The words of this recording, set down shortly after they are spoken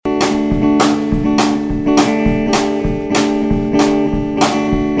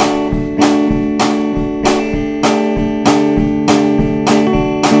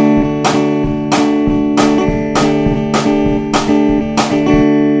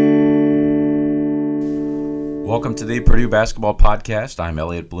Welcome to the Purdue Basketball Podcast. I'm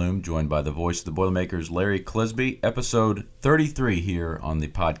Elliot Bloom, joined by the voice of the Boilermakers, Larry Clisby. Episode 33 here on the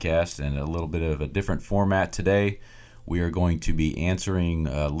podcast, and a little bit of a different format today. We are going to be answering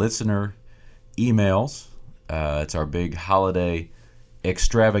listener emails. It's our big holiday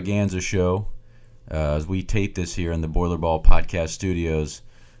extravaganza show. As we tape this here in the Boilerball Podcast studios,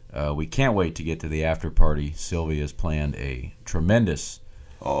 we can't wait to get to the after party. Sylvia's planned a tremendous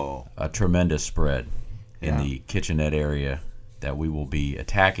spread in the kitchenette area that we will be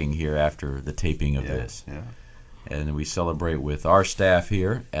attacking here after the taping of this. Yeah. And we celebrate with our staff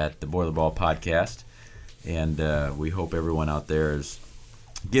here at the Boilerball Podcast. And we hope everyone out there is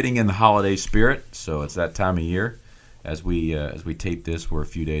getting in the holiday spirit. So it's that time of year. As we tape this, we're a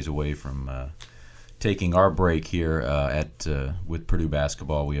few days away from taking our break here with Purdue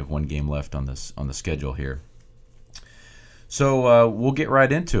basketball. We have one game left on the schedule here. So we'll get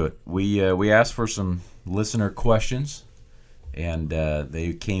right into it. We asked for some listener questions, and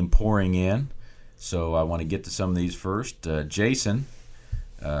they came pouring in. So I want to get to some of these first. Jason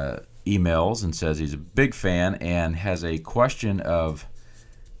emails and says he's a big fan and has a question of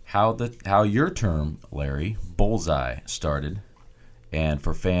how your term, Larry, bullseye, started. And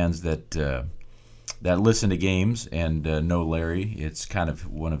for fans that listen to games and know Larry, it's kind of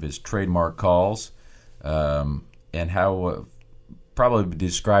one of his trademark calls. And how probably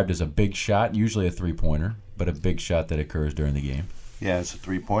described as a big shot, usually a three-pointer, but a big shot that occurs during the game. Yeah, it's a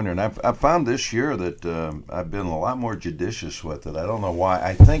three-pointer. And I've found this year that I've been a lot more judicious with it. I don't know why.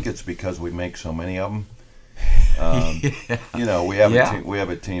 I think it's because we make so many of them. You know, we have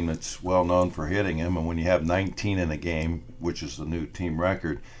a team that's well known for hitting them, and when you have 19 in a game, which is the new team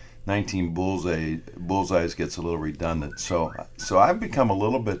record, 19 bullseyes gets a little redundant. So I've become a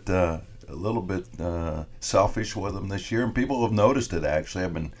little bit selfish with them this year, and people have noticed it. Actually,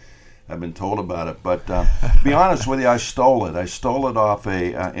 I've been told about it. But to be honest with you, I stole it. I stole it off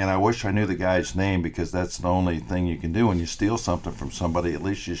and I wish I knew the guy's name, because that's the only thing you can do when you steal something from somebody. At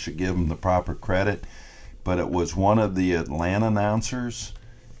least you should give them the proper credit. But it was one of the Atlanta announcers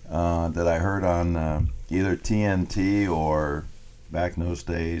that I heard on either TNT or back in those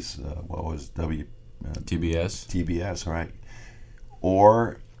days, what was TBS? TBS, right?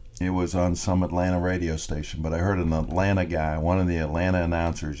 Or it was on some Atlanta radio station, but I heard an Atlanta guy, one of the Atlanta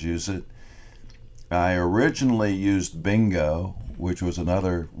announcers, use it. I originally used Bingo, which was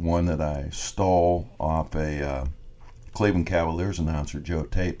another one that I stole off a Cleveland Cavaliers announcer, Joe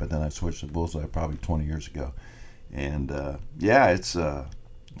Tate, but then I switched to Bullseye probably 20 years ago. And it's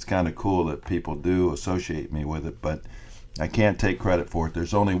kind of cool that people do associate me with it, but I can't take credit for it.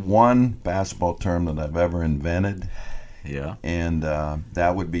 There's only one basketball term that I've ever invented. Yeah, and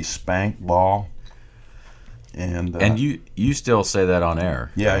that would be spank ball. And you still say that on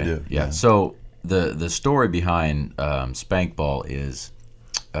air? Yeah, right? I do. Yeah. So the story behind spank ball is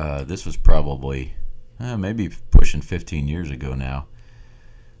this was probably maybe pushing 15 years ago now.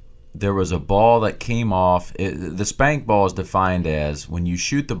 There was a ball that came off. The spank ball is defined as when you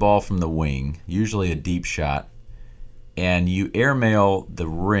shoot the ball from the wing, usually a deep shot, and you airmail the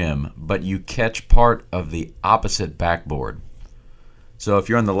rim, but you catch part of the opposite backboard. So if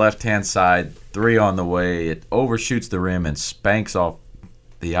you're on the left-hand side, 3 on the way, it overshoots the rim and spanks off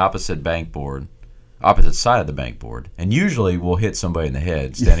the opposite side of the bankboard, and usually will hit somebody in the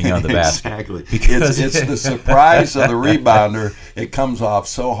head standing on the basket. Exactly. Because it's the surprise of the rebounder. It comes off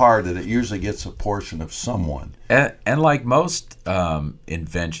so hard that it usually gets a portion of someone. And like most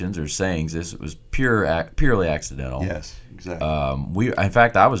inventions or sayings, this was purely accidental. Yes, exactly. In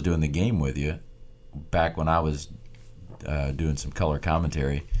fact, I was doing the game with you back when I was doing some color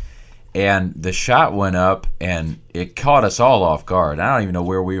commentary. And the shot went up, and it caught us all off guard. I don't even know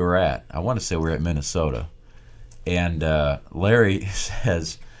where we were at. I want to say we were at Minnesota. And Larry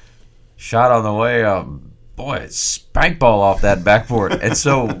says, shot on the way, boy, spank ball off that backboard. And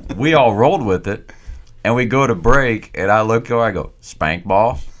so we all rolled with it, and we go to break, and I look over, I go, spank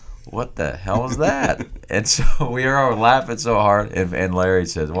ball? What the hell is that? And so we are all laughing so hard, and Larry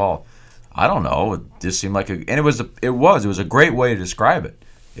says, well, I don't know. It just seemed like and it was a great way to describe it.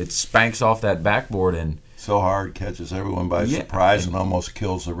 It spanks off that backboard and so hard, catches everyone by surprise and almost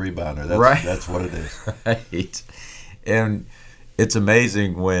kills the rebounder. That's what it is. Right. And it's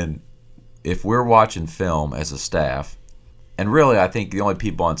amazing if we're watching film as a staff, and really I think the only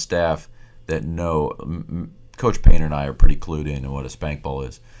people on staff that know, Coach Painter and I are pretty clued in on what a spank ball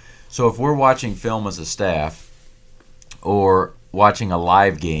is. So if we're watching film as a staff or watching a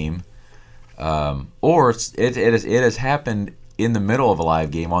live game, or it has happened in the middle of a live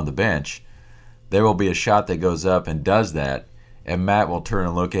game on the bench, there will be a shot that goes up and does that, and Matt will turn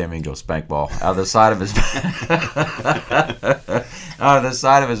and look at me and go, "Spank ball," out of the side of his out of the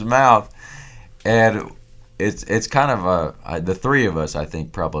side of his mouth. And it's kind of the three of us, I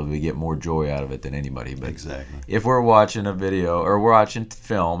think, probably get more joy out of it than anybody. But Exactly. if we're watching a video or we're watching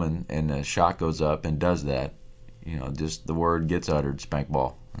film and a shot goes up and does that, just the word gets uttered, "Spank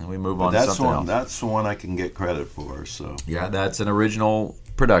ball," and we move on to something else. That's the one I can get credit for. So Yeah, that's an original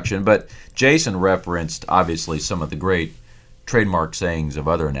production. But Jason referenced, obviously, some of the great trademark sayings of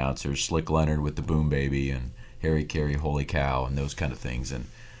other announcers, Slick Leonard with the Boom Baby and Harry Carey, Holy Cow, and those kind of things. And,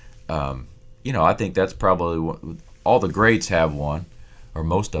 I think that's probably all the greats have one, or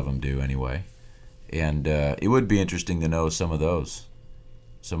most of them do anyway. And it would be interesting to know some of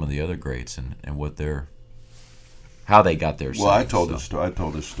the other greats and what how they got their Well, I sayings, told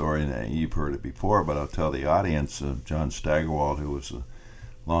so. this story, and you've heard it before, but I'll tell the audience. John Steigerwald, who was a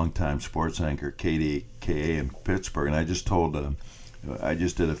longtime sports anchor, KDKA in Pittsburgh, and I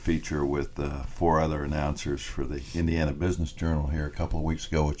just did a feature with 4 other announcers for the Indiana Business Journal here a couple of weeks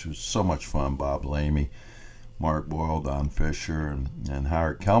ago, which was so much fun. Bob Lamy, Mark Boyle, Don Fisher, and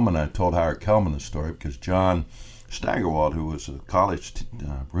Howard Kellman. I told Howard Kellman the story because John Steigerwald, who was a college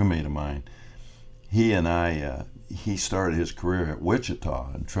roommate of mine, he started his career at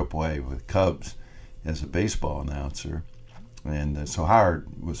Wichita in AAA with Cubs as a baseball announcer. And so Howard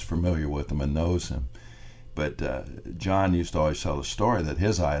was familiar with him and knows him. But John used to always tell the story that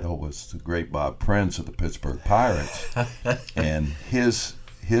his idol was the great Bob Prince of the Pittsburgh Pirates. And his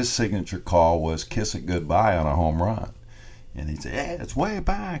signature call was "Kiss It Goodbye" on a home run. And he'd say, "Hey, it's way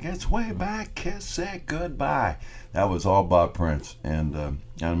back, kiss it goodbye." That was all Bob Prince. And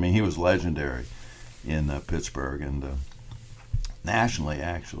he was legendary in Pittsburgh and nationally,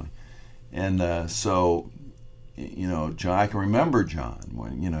 actually. And so, John, I can remember John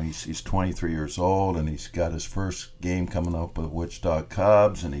when, he's 23 years old and he's got his first game coming up with Wichita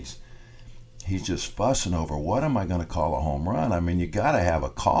Cubs, and he's just fussing over, what am I going to call a home run? I mean, you got to have a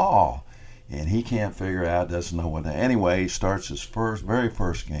call. And he can't figure out, doesn't know what to. Anyway, he starts his very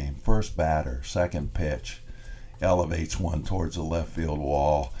first game, first batter, second pitch, elevates one towards the left field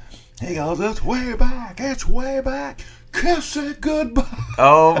wall. He goes, it's way back, kiss it goodbye.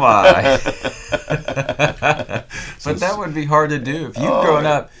 Oh, my. But that would be hard to do. If you've grown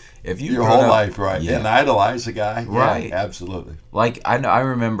up. Your whole life, right. Yeah. And idolize a guy. Right. Yeah, absolutely. Like, I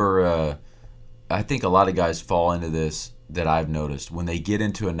remember, I think a lot of guys fall into this that I've noticed. When they get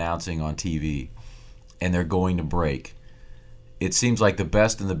into announcing on TV and they're going to break, it seems like the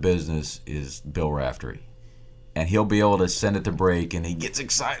best in the business is Bill Raftery. And he'll be able to send it to break, and he gets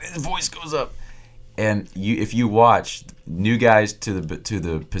excited. His voice goes up. And if you watch new guys to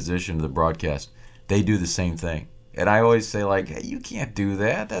the position of the broadcast, they do the same thing. And I always say, like, hey, you can't do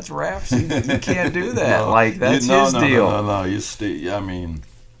that. That's Raf's. You can't do that. That's his deal. No.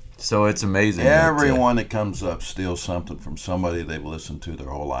 So it's amazing. Everyone that comes up steals something from somebody they've listened to their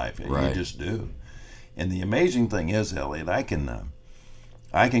whole life. Right. You just do. And the amazing thing is, Elliot, I can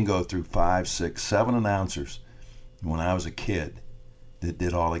go through 5, 6, 7 announcers when I was a kid that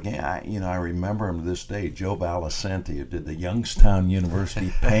did all the game. I remember him to this day. Joe Valicenti, who did the Youngstown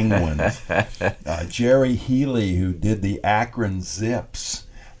University Penguins. Jerry Healy, who did the Akron Zips.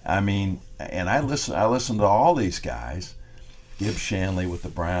 And I listened to all these guys. Gib Shanley with the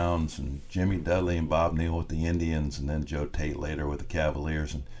Browns, and Jimmy Dudley and Bob Neal with the Indians, and then Joe Tate later with the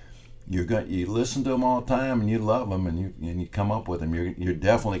Cavaliers. And you listen to them all the time, and you love them, and you come up with them. You're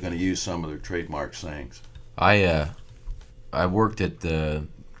definitely going to use some of their trademark sayings. I worked at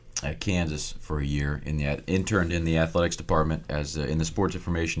Kansas for a year, interned in the athletics department as in the sports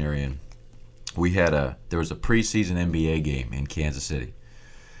information area. And there was a preseason NBA game in Kansas City,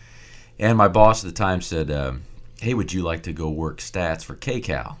 and my boss at the time said, hey, would you like to go work stats for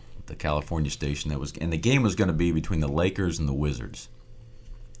KCAL, the California station and the game was going to be between the Lakers and the Wizards.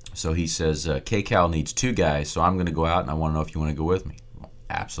 So he says, KCAL needs 2 guys, so I'm going to go out and I want to know if you want to go with me. Well,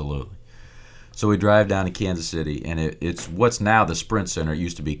 absolutely. So we drive down to Kansas City, and it's what's now the Sprint Center. It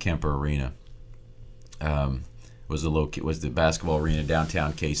used to be Kemper Arena. Was the basketball arena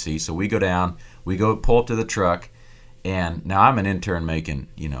downtown KC. So we go down, pull up to the truck, and now I'm an intern making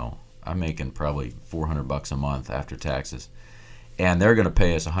probably $400 a month after taxes, and they're going to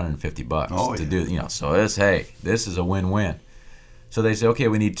pay us $150 to do. So this is a win-win. So they say, okay,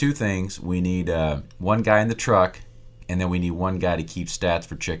 we need 2 things. We need one guy in the truck, and then we need one guy to keep stats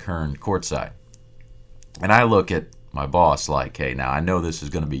for Chick Hearn courtside. And I look at my boss like, hey, now I know this is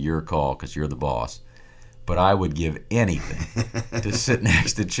going to be your call because you're the boss, but I would give anything to sit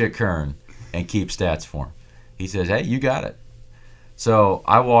next to Chick Hearn and keep stats for him. He says, hey, you got it. So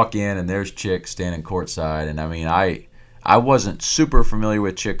I walk in, and there's Chick standing courtside, and I wasn't super familiar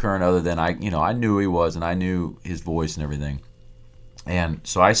with Chick Hearn other than I knew who he was and I knew his voice and everything. And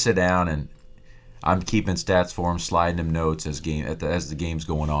so I sit down and I'm keeping stats for him, sliding him notes as the game's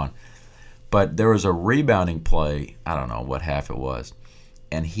going on. But there was a rebounding play, I don't know what half it was,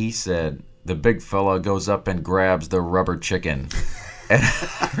 and he said the big fella goes up and grabs the rubber chicken. And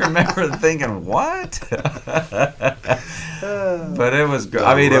I remember thinking, what? But it was great.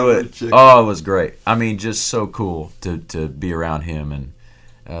 I mean, it was great. I mean, just so cool to be around him, and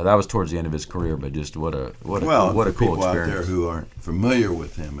that was towards the end of his career. But just what a cool experience. People out there who aren't familiar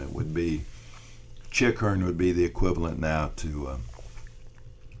with him, it would be Chick Hearn would be the equivalent now to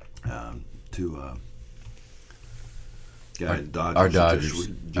guy at Dodgers. Our Dodgers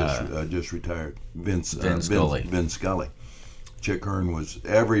just retired, Vince Scully. Vince Scully. Chick Hearn was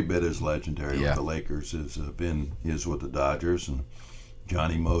every bit as legendary with the Lakers as Vin is with the Dodgers, and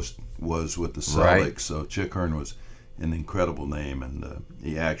Johnny Most was with the Celtics. Right. So Chick Hearn was an incredible name, and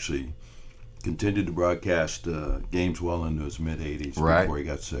he actually continued to broadcast games well into his mid-'80s before he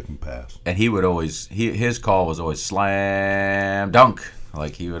got sick and passed. And he would always his call was always slam dunk,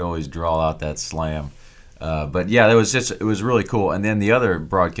 like he would always draw out that slam. But yeah, it was really cool. And then the other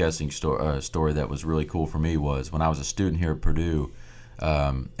broadcasting story that was really cool for me was when I was a student here at Purdue,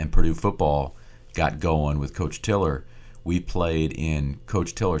 and Purdue football got going with Coach Tiller. We played in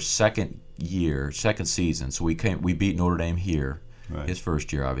Coach Tiller's second season. So we beat Notre Dame here, his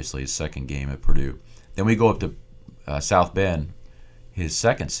first year, obviously, his second game at Purdue. Then we go up to South Bend, his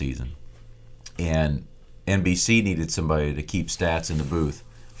second season, and NBC needed somebody to keep stats in the booth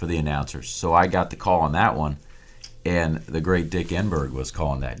for the announcers. So I got the call on that one, and the great Dick Enberg was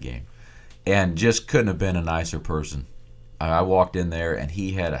calling that game. And just couldn't have been a nicer person. I walked in there, and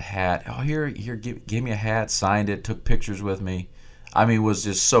he had a hat. Oh, here, give me a hat, signed it, took pictures with me. I mean, it was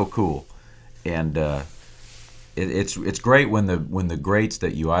just so cool. And it's great when the greats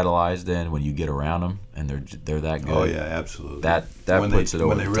that you idolize, then when you get around them and they're that good. Oh yeah, absolutely. That puts it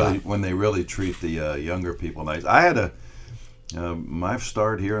over the top. When they really treat the younger people nice. I had my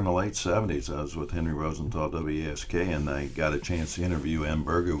start here in the late 70s. I was with Henry Rosenthal, WASK, and I got a chance to interview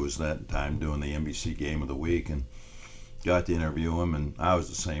Enberg, who was that time doing the NBC Game of the Week, and got to interview him. And I was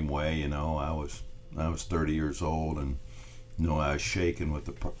the same way, I was 30 years old, and I was shaking with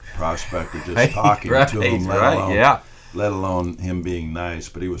the prospect of just talking to him, let alone him being nice.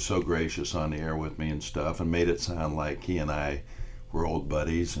 But he was so gracious on the air with me and stuff, and made it sound like he and I were old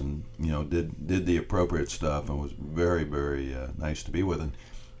buddies, and did the appropriate stuff, and was very, very nice to be with. And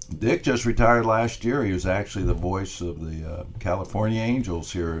Dick just retired last year. He was actually the voice of the California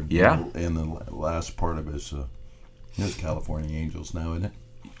Angels here in the last part of his California Angels now, isn't it?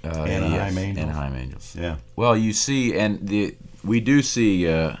 Anaheim Angels. Anaheim Angels. Yeah. Well, you see, and we do see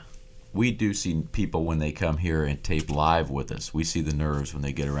people when they come here and tape live with us. We see the nerves when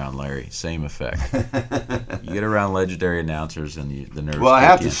they get around Larry. Same effect. You get around legendary announcers, and the nerves. Well, I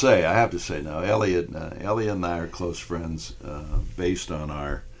have to say now, Elliot and I are close friends based on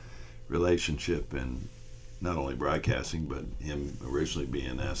our relationship in not only broadcasting, but him originally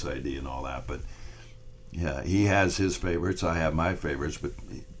being SID and all that. But yeah, he has his favorites. I have my favorites. But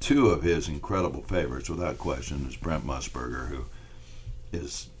two of his incredible favorites, without question, is Brent Musburger, who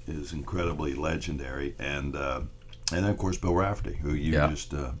is incredibly legendary, and then of course Bill Rafferty, who you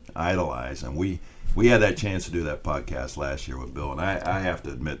just idolize. And we had that chance to do that podcast last year with Bill, and I have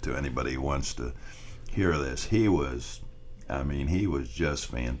to admit to anybody who wants to hear this, he was just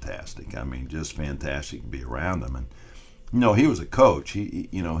fantastic. I mean, just fantastic to be around him. And he was a coach.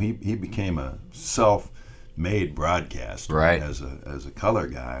 He became a self-made broadcaster as a color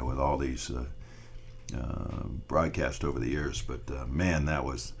guy with all these broadcast over the years. But man, that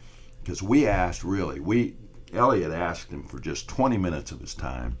was because Elliot asked him for just 20 minutes of his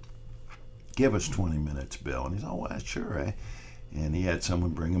time. Give us 20 minutes, Bill. And he's, oh, well, sure, eh? And he had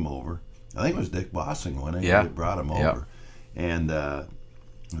someone bring him over. I think it was Dick Bossing, wasn't it? Yeah. He brought him over. And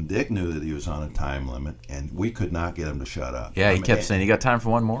Dick knew that he was on a time limit, and we could not get him to shut up. Yeah, he kept saying, you got time for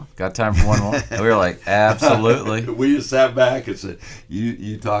one more? Got time for one more? And we were like, absolutely. We just sat back and said,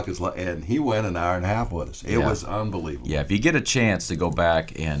 you talk as long. And he went an hour and a half with us. It was unbelievable. Yeah, if you get a chance to go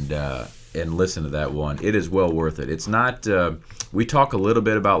back and listen to that one, it is well worth it. It's not we talk a little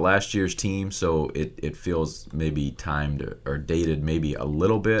bit about last year's team, so it feels maybe timed or dated maybe a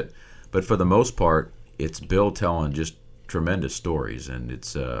little bit, but for the most part, it's Bill telling just tremendous stories, and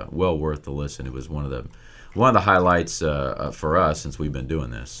it's well worth the listen. It was one of the highlights for us since we've been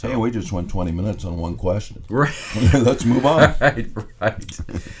doing this. So. Hey, we just went 20 minutes on one question. Right. Let's move on. Right.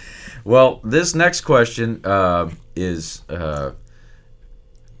 Well, this next question is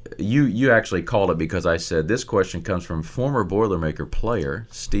you actually called it because I said this question comes from former Boilermaker player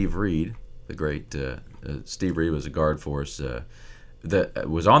Steve Reed, the great Steve Reed was a guard for us that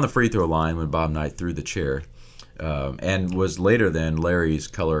was on the free throw line when Bob Knight threw the chair, and was later then Larry's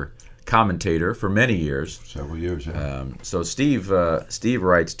color commentator for many years. Several years, yeah. So Steve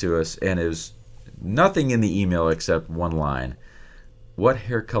writes to us, and it was nothing in the email except one line. What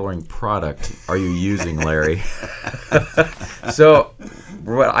hair coloring product are you using, Larry? So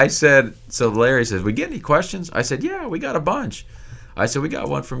what I said, so Larry says, we get any questions? I said, yeah, we got a bunch. I said, we got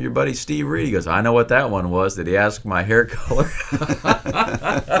one from your buddy Steve Reed. He goes, I know what that one was. Did he ask my hair color?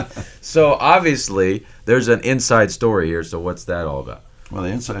 So obviously there's an inside story here. So what's that all about? Well, the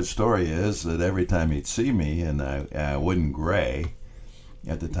inside story is that every time he'd see me, and I wasn't gray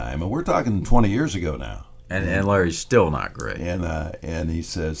at the time, and we're talking 20 years ago now. And Larry's still not gray. And he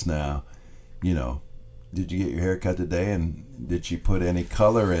says, now, you know, did you get your hair cut today, and did she put any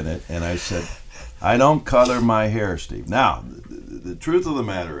color in it? And I said, I don't color my hair, Steve. Now, the truth of the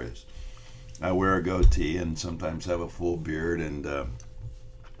matter is, I wear a goatee and sometimes have a full beard, and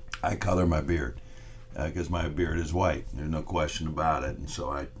I color my beard because my beard is white. There's no question about it. And so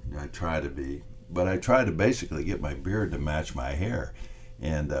I try to be, but I try to basically get my beard to match my hair.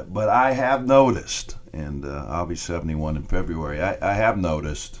 And but I have noticed, and I'll be 71 in February, I have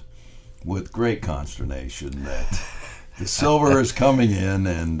noticed with great consternation that the silver is coming in,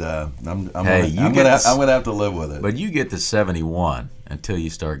 and I'm gonna have to live with it. But you get to 71 until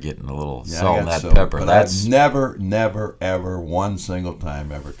you start getting a little Yeah, salt I and got that silver, pepper. But That's I've never, ever, one single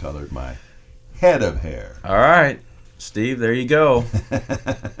time ever colored my head of hair. all right, Steve. There you go.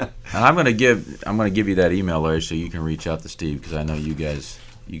 And I'm gonna give you that email, Larry, so you can reach out to Steve because I know you guys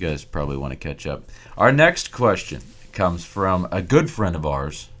probably want to catch up. Our next question comes from a good friend of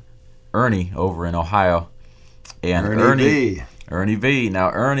ours, Ernie, over in Ohio. And Ernie V. Now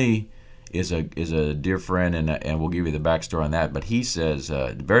Ernie is a dear friend, and we'll give you the backstory on that. But he says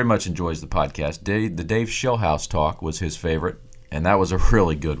very much enjoys the podcast. The Dave Shellhouse talk was his favorite, and that was a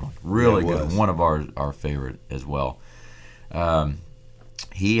really good one. Really good one. One of our favorite as well.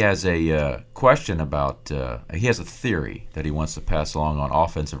 He has a question about. He has a theory that he wants to pass along on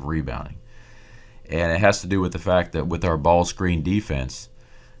offensive rebounding, and it has to do with the fact that with our ball screen defense,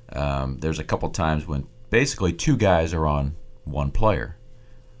 there's a couple times when basically two guys are on one player,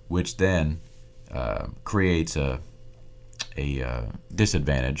 which then creates a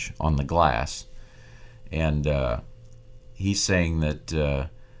disadvantage on the glass. And he's saying that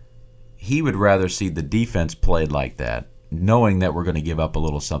he would rather see the defense played like that, knowing that we're going to give up a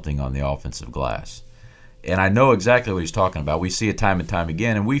little something on the offensive glass. And I know exactly what he's talking about. We see it time and time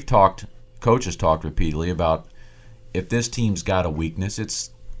again, and coaches talked repeatedly about if this team's got a weakness,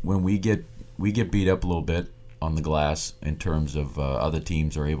 it's when we get beat up a little bit on the glass in terms of other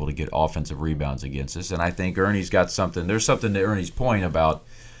teams are able to get offensive rebounds against us. And I think Ernie's got something. There's something to Ernie's point about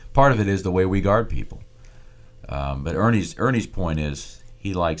part of it is the way we guard people. But Ernie's point is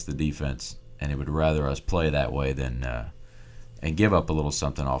he likes the defense, and he would rather us play that way than and give up a little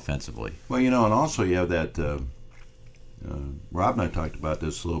something offensively. Well, and also you have that. Rob and I talked about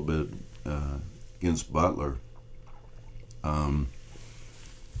this a little bit against Butler.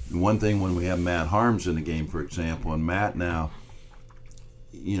 One thing when we have Matt Harms in the game, for example, and Matt now,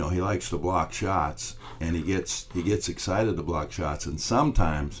 he likes to block shots, and he gets excited to block shots, and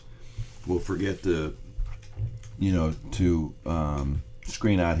sometimes we'll forget to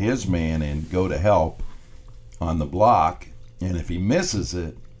screen out his man and go to help on the block, and if he misses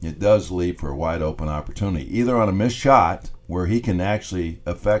it, it does leave for a wide open opportunity, either on a missed shot where he can actually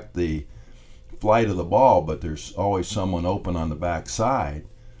affect the flight of the ball, but there's always someone open on the back side,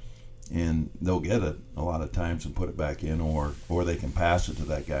 and they'll get it a lot of times and put it back in, or they can pass it to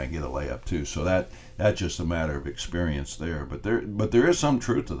that guy and get a layup too. So that's just a matter of experience there. But there is some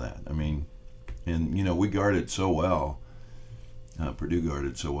truth to that. I mean, and we guarded so well. Purdue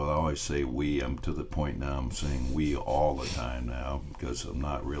guarded so well. I always say we. I'm to the point now. I'm saying we all the time now because I'm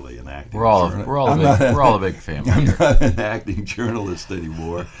not really an acting. We're all a big family. I'm not an acting journalist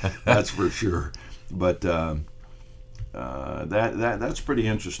anymore. That's for sure. But that's pretty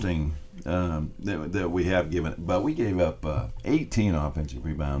interesting that we have given. But we gave up 18 offensive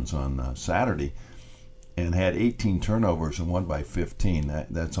rebounds on Saturday, and had 18 turnovers and won by 15.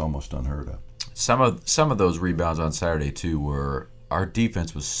 That's almost unheard of. Some of those rebounds on Saturday too were our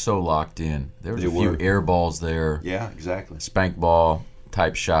defense was so locked in. There was a few air balls there. Yeah, exactly. Spank ball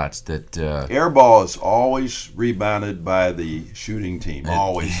type shots that air ball is always rebounded by the shooting team.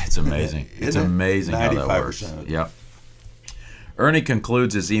 Always. It's amazing. It's amazing how that works. Yep. Ernie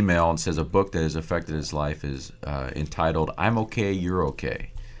concludes his email and says a book that has affected his life is entitled "I'm Okay, You're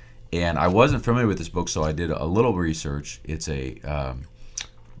Okay." And I wasn't familiar with this book, so I did a little research. It's a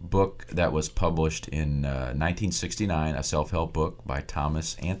book that was published in 1969, a self-help book by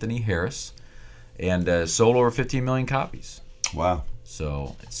Thomas Anthony Harris, and sold over 15 million copies. Wow.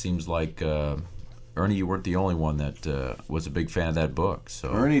 So it seems like, Ernie, you weren't the only one that was a big fan of that book. So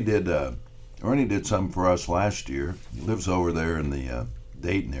Ernie did something for us last year. He lives over there in the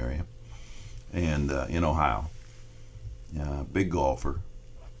Dayton area and in Ohio. Big golfer.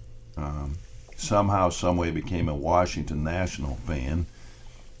 Somehow, someway became a Washington National fan.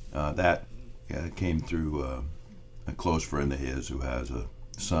 That came through a close friend of his who has a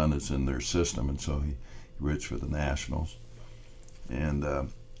son that's in their system, and so he roots for the Nationals. And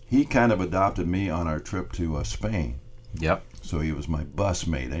he kind of adopted me on our trip to Spain. Yep. So he was my bus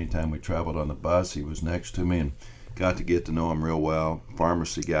mate. Anytime we traveled on the bus, he was next to me, and got to get to know him real well.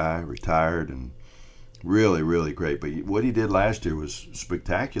 Pharmacy guy, retired, and really, really great. But what he did last year was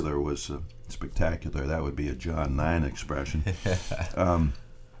spectacular. Spectacular. That would be a John 9 expression.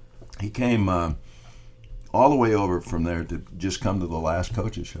 He came all the way over from there to just come to the last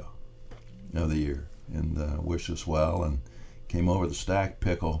coaches show of the year and wish us well, and came over the Stack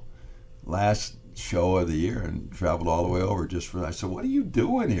Pickle last show of the year and traveled all the way over just for. I said, "What are you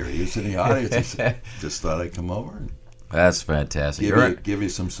doing here?" He was in the audience. He said, "Just thought I'd come over and that's fantastic. give you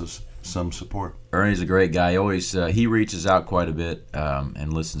some support." Ernie's a great guy. He always he reaches out quite a bit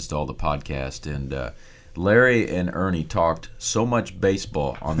and listens to all the podcasts. And Larry and Ernie talked so much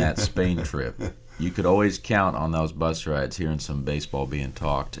baseball on that Spain trip. You could always count on those bus rides hearing some baseball being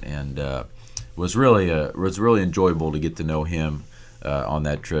talked, and was really enjoyable to get to know him on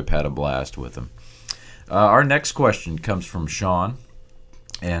that trip. Had a blast with him. Our next question comes from Sean,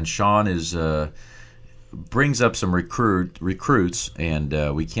 and Sean is brings up some recruits,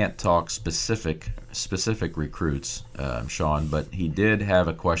 and we can't talk specific recruits, Sean, but he did have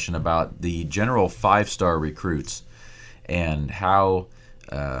a question about the general 5-star recruits and how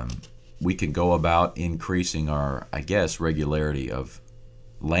we can go about increasing our, I guess, regularity of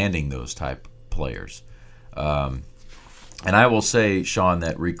landing those type players. And I will say, Sean,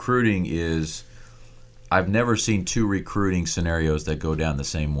 that recruiting is, I've never seen two recruiting scenarios that go down the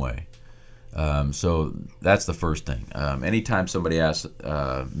same way. So that's the first thing. Anytime somebody asks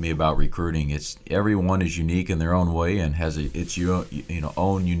me about recruiting, everyone is unique in their own way and has its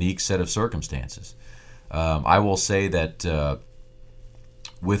own unique set of circumstances. I will say that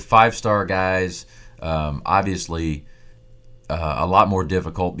with 5-star guys, obviously a lot more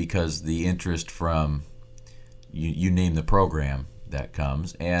difficult because the interest from you name the program that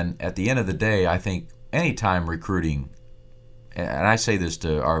comes. And at the end of the day, I think anytime recruiting, and I say this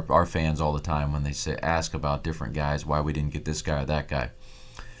to our fans all the time when they ask about different guys, why we didn't get this guy or that guy.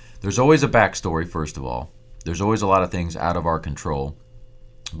 There's always a backstory, first of all. There's always a lot of things out of our control.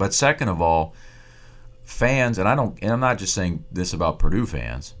 But second of all, fans, and I'm not just saying this about Purdue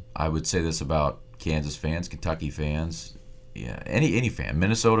fans. I would say this about Kansas fans, Kentucky fans, any fan,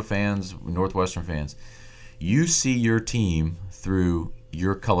 Minnesota fans, Northwestern fans. You see your team through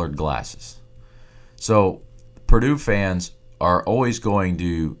your colored glasses. So Purdue fans are always going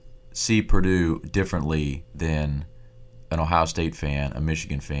to see Purdue differently than an Ohio State fan, a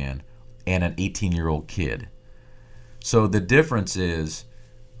Michigan fan, and an 18-year-old kid. So the difference is,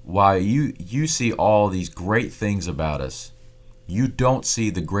 while you see all these great things about us, you don't see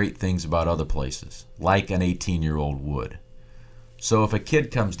the great things about other places, like an 18-year-old would. So if a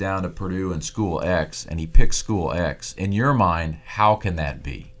kid comes down to Purdue and school X and he picks school X, in your mind, how can that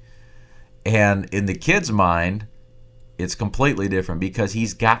be? And in the kid's mind, it's completely different because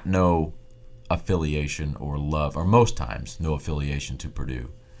he's got no affiliation or love, or most times no affiliation to Purdue.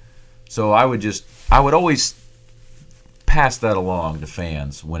 So I would always pass that along to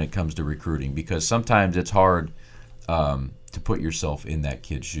fans when it comes to recruiting, because sometimes it's hard to put yourself in that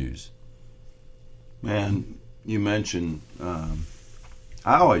kid's shoes. Man, you mentioned, I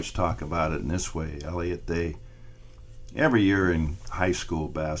always talk about it in this way, Elliot. Every year in high school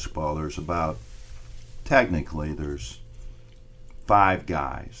basketball, there's 5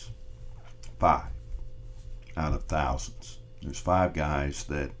 guys, 5 out of thousands. There's 5 guys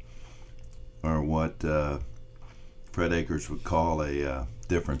that are what Fred Akers would call a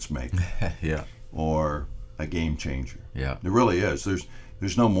difference maker. Yeah. Or a game changer. Yeah. There really is.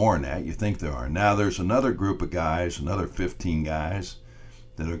 There's no more than that. You think there are. Now there's another group of guys, another 15 guys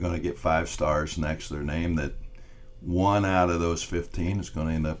that are going to get 5 stars next to their name, that one out of those 15 is going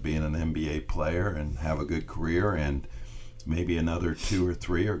to end up being an NBA player and have a good career, and maybe another 2 or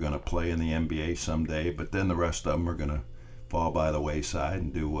 3 are going to play in the NBA someday, but then the rest of them are going to fall by the wayside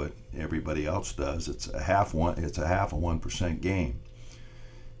and do what everybody else does. It's a half a 1% game.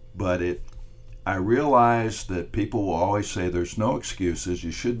 but I realize that people will always say there's no excuses.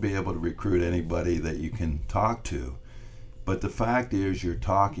 You should be able to recruit anybody that you can talk to. But the fact is, you're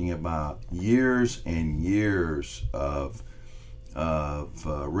talking about years and years of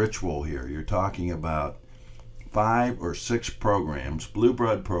ritual here. You're talking about 5 or 6 programs, blue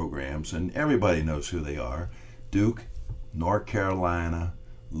blood programs, and everybody knows who they are. Duke, North Carolina,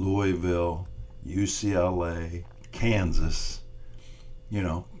 Louisville, UCLA, Kansas,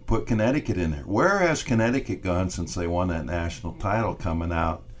 put Connecticut in there. Where has Connecticut gone since they won that national title coming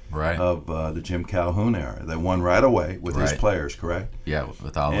out of the Jim Calhoun era? They won right away with his players, correct? Yeah,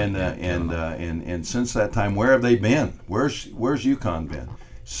 with all and since that time, where have they been? Where's UConn been?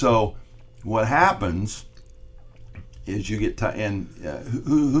 So what happens is you get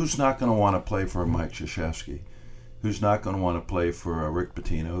who's not going to want to play for Mike Krzyzewski? Who's not going to want to play for Rick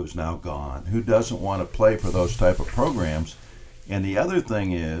Pitino, who's now gone? Who doesn't want to play for those type of programs? And the other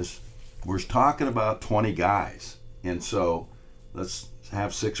thing is, we're talking about 20 guys, and so let's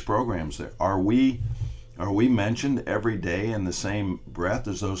have 6 programs there. Are we mentioned every day in the same breath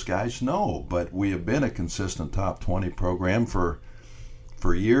as those guys? No, but we have been a consistent top 20 program for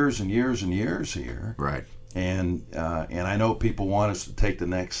years and years and years here. Right. And I know people want us to take the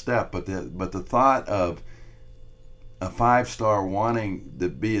next step, but the thought of a 5-star wanting to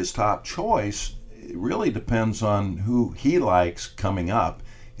be his top choice, it really depends on who he likes coming up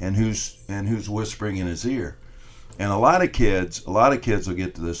and who's whispering in his ear. And a lot of kids will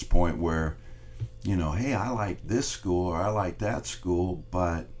get to this point where, hey, I like this school or I like that school,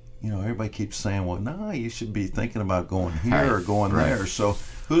 but everybody keeps saying, well, no, you should be thinking about going here or going there. So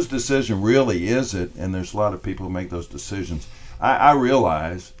whose decision really is it? And there's a lot of people who make those decisions. I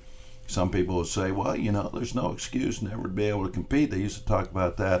realize some people will say, well, there's no excuse never to be able to compete. They used to talk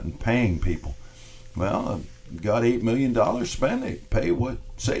about that and paying people. Well, got $8 million spending. Pay what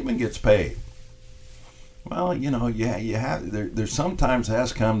Saban gets paid. Well, you have there sometimes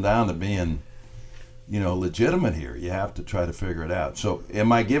has come down to being, legitimate here. You have to try to figure it out. So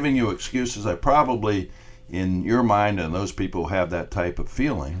am I giving you excuses? I probably, in your mind, and those people have that type of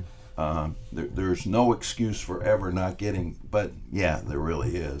feeling, there's no excuse for ever not getting, but yeah, there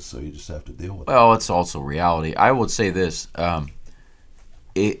really is. So you just have to deal with it. Well, it's also reality. I would say this.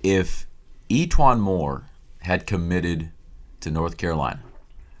 If E'Twaun Moore had committed to North Carolina,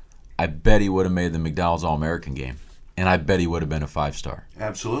 I bet he would have made the McDonald's All-American game, and I bet he would have been a 5-star.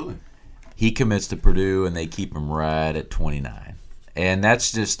 Absolutely. He commits to Purdue, and they keep him right at 29, and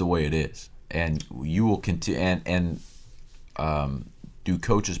that's just the way it is. And you will continue. Do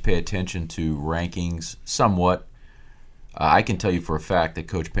coaches pay attention to rankings? Somewhat. I can tell you for a fact that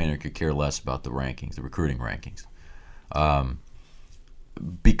Coach Painter could care less about the rankings, the recruiting rankings.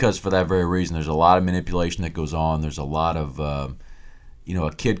 Because for that very reason, there's a lot of manipulation that goes on. There's a lot of, a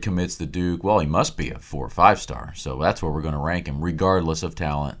kid commits to Duke. Well, he must be a 4 or 5-star, so that's where we're going to rank him, regardless of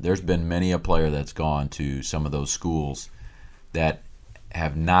talent. There's been many a player that's gone to some of those schools that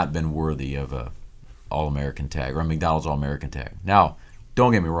have not been worthy of a All-American tag or a McDonald's All-American tag. Now,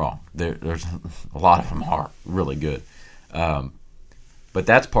 don't get me wrong. There's a lot of them are really good. But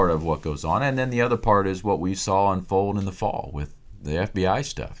that's part of what goes on. And then the other part is what we saw unfold in the fall with the FBI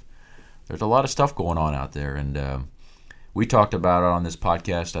stuff. There's a lot of stuff going on out there. And we talked about it on this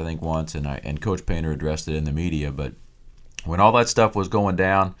podcast, I think, once, and Coach Painter addressed it in the media. But when all that stuff was going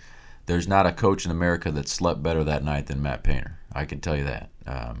down, there's not a coach in America that slept better that night than Matt Painter. I can tell you that.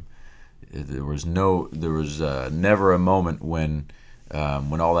 There was never a moment when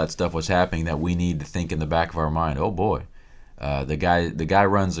all that stuff was happening that we need to think in the back of our mind, oh boy, the guy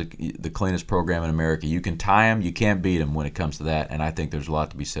runs the cleanest program in America. You can tie him, you can't beat him when it comes to that. And I think there's a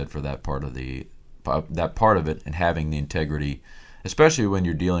lot to be said for that part of it, and having the integrity, especially when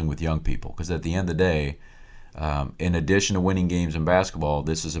you're dealing with young people. Because at the end of the day, in addition to winning games in basketball,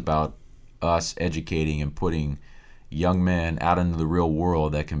 this is about us educating and putting young men out into the real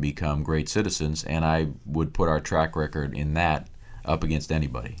world that can become great citizens. And I would put our track record in that up against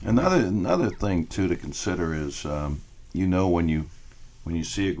anybody. Another thing too to consider is, when you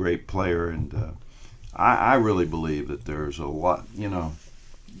see a great player, and I really believe that there's a lot.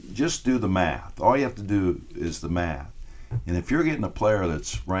 Just do the math. All you have to do is the math. And if you're getting a player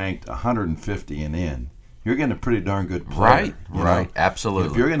that's ranked 150 and in, you're getting a pretty darn good player. Right,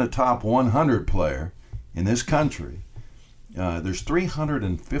 absolutely. If you're getting a top 100 player in this country, there's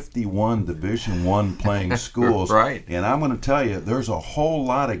 351 Division I playing schools. Right. And I'm going to tell you, there's a whole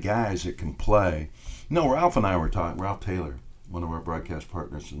lot of guys that can play. Ralph and I were talking, Ralph Taylor, one of our broadcast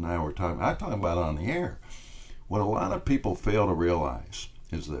partners, and I were talking about it on the air. What a lot of people fail to realize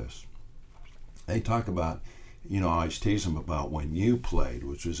is this. They talk about, I always tease him about when you played,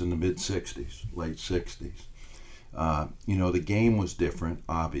 which was in the mid-'60s, late '60s. The game was different,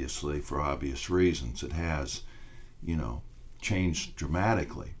 obviously, for obvious reasons. It has, changed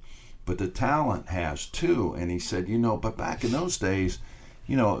dramatically. But the talent has too. And he said, but back in those days,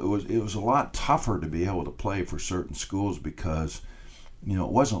 it was a lot tougher to be able to play for certain schools because, it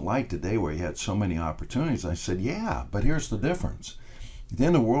wasn't like today where you had so many opportunities. I said, yeah, but here's the difference. At the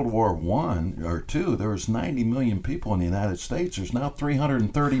end of World War I or II, there was 90 million people in the United States. There's now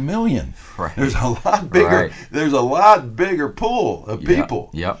 330 million. Right. There's a lot bigger. Right. There's a lot bigger pool of people.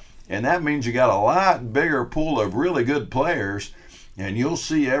 Yep. And that means you got a lot bigger pool of really good players, and you'll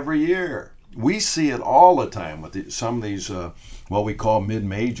see every year. We see it all the time with some of these what we call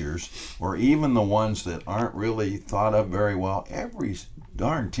mid-majors, or even the ones that aren't really thought of very well. Every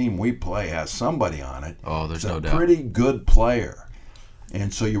darn team we play has somebody on it. Oh, there's no doubt. It's a pretty good player.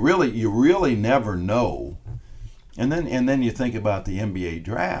 And so you really never know. And then you think about the NBA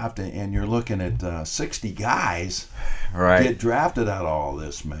draft, and you're looking at 60 guys get drafted out of all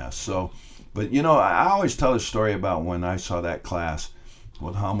this mess. So, but I always tell a story about when I saw that class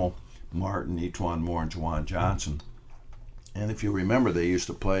with Hummel, Martin, E'Twaun Moore, and Juwan Johnson. And if you remember, they used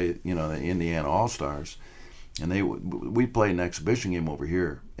to play, the Indiana All-Stars, and we played an exhibition game over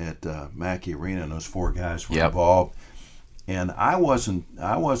here at Mackey Arena, and those four guys were involved. And I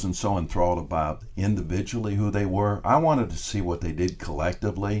wasn't so enthralled about individually who they were. I wanted to see what they did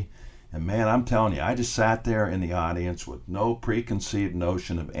collectively. And man, I'm telling you, I just sat there in the audience with no preconceived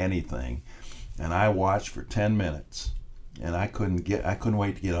notion of anything, and I watched for 10 minutes. And I couldn't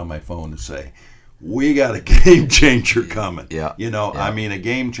wait to get on my phone to say, we got a game changer coming. Yeah. I mean a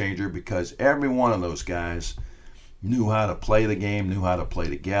game changer, because every one of those guys knew how to play the game, knew how to play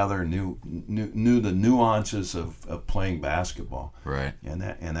together, knew the nuances of playing basketball. Right. And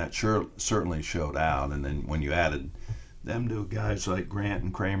that certainly showed out. And then when you added them to guys like Grant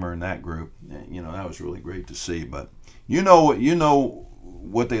and Kramer in that group, that was really great to see. But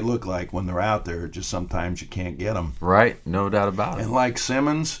what they look like when they're out there. Just sometimes you can't get them. Right. No doubt about it. And like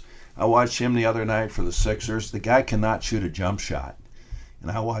Simmons, I watched him the other night for the Sixers. The guy cannot shoot a jump shot. And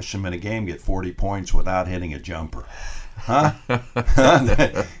I watched him in a game get 40 points without hitting a jumper. Huh?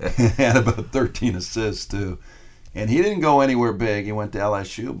 He had about 13 assists, too. And he didn't go anywhere big. He went to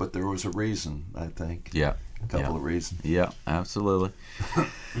LSU, but there was a reason, I think. Yeah. A couple of reasons. Yeah, absolutely.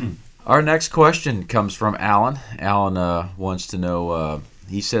 Our next question comes from Alan. Alan wants to know,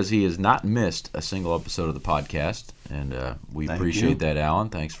 he says he has not missed a single episode of the podcast, and we appreciate that, Alan.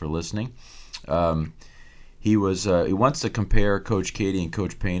 Thanks for listening. He wants to compare Coach Keady and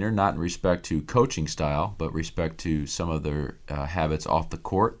Coach Painter, not in respect to coaching style, but respect to some of their habits off the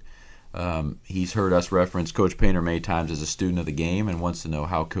court. He's heard us reference Coach Painter many times as a student of the game, and wants to know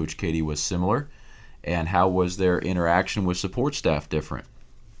how Coach Keady was similar, and how was their interaction with support staff different.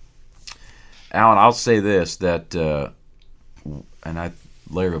 Alan, I'll say this, that, and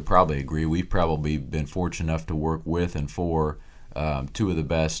Larry will probably agree, we've probably been fortunate enough to work with and for two of the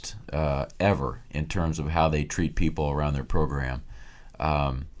best ever in terms of how they treat people around their program.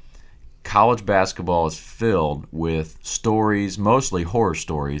 College basketball is filled with stories, mostly horror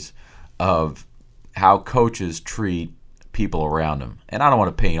stories, of how coaches treat people around them. And I don't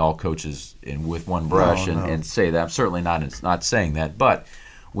want to paint all coaches with one brush and say that. I'm certainly not saying that. But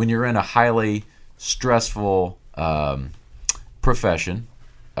when you're in a highly stressful profession,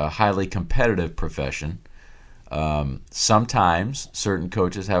 a highly competitive profession, sometimes certain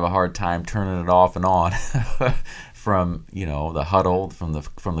coaches have a hard time turning it off and on from the huddle, from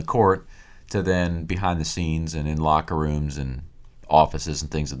the court, to then behind the scenes and in locker rooms and offices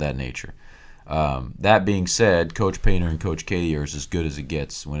and things of that nature. That being said, Coach Painter and Coach Keady are as good as it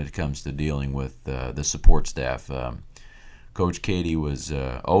gets when it comes to dealing with the support staff. Coach Keady was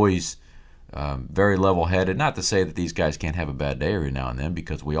always very level-headed. Not to say that these guys can't have a bad day every now and then,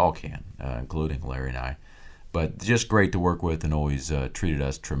 because we all can, including Larry and I. But just great to work with, and always treated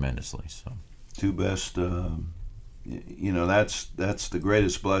us tremendously. So, two best. That's the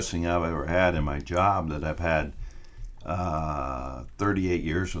greatest blessing I've ever had in my job, that I've had 38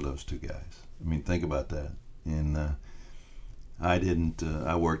 years with those two guys. I mean, think about that. And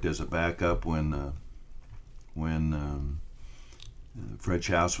I worked as a backup when Fred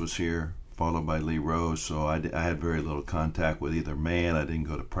Schaus was here, followed by Lee Rose. So I had very little contact with either man. I didn't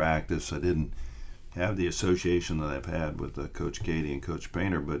go to practice. I didn't have the association that I've had with Coach Keady and Coach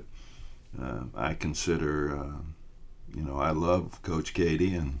Painter. But I consider, I love Coach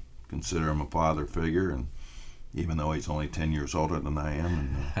Keady and consider him a father figure. And even though he's only 10 years older than I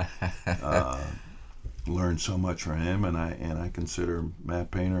am, and learned so much from him, and I consider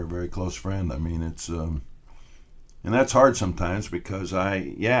Matt Painter a very close friend. I mean, it's And that's hard sometimes because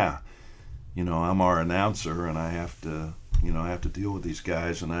I'm our announcer and I have to deal with these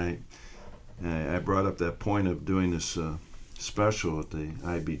guys. And I brought up that point of doing this special at the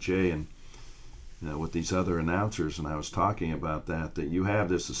IBJ and with these other announcers, and I was talking about that you have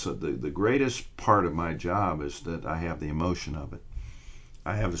this. The greatest part of my job is that I have the emotion of it.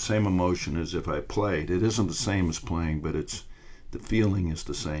 I have the same emotion as if I played. It isn't the same as playing, but the feeling is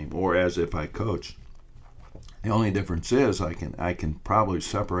the same, or as if I coached. The only difference is I can probably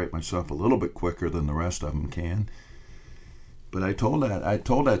separate myself a little bit quicker than the rest of them can. But I told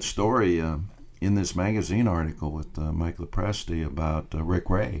that story in this magazine article with Mike Lepresti about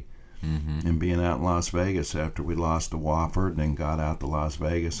Rick Ray. Mm-hmm. And being out in Las Vegas after we lost to Wofford and then got out to Las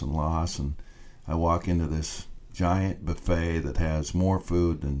Vegas and lost. And I walk into this giant buffet that has more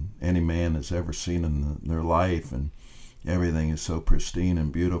food than any man has ever seen in their life. And everything is so pristine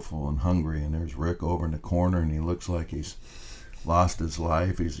and beautiful and hungry. And there's Rick over in the corner, and he looks like he's lost his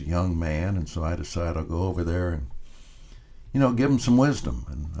life. He's a young man. And so I decide I'll go over there and, give him some wisdom.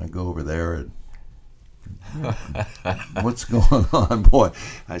 And I go over there and, what's going on, boy?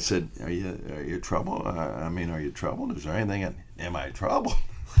 I said, are you troubled? Are you troubled? Is there anything? Am I troubled?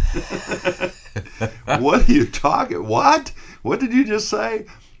 What are you talking? What did you just say?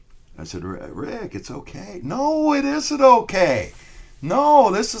 I said, Rick, it's okay. No, it isn't okay.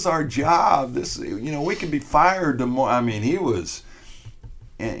 No, this is our job. We can be fired tomorrow. He was,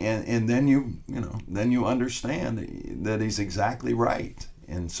 and then you understand that he's exactly right.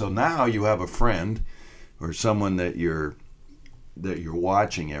 And so now you have a friend or someone that you're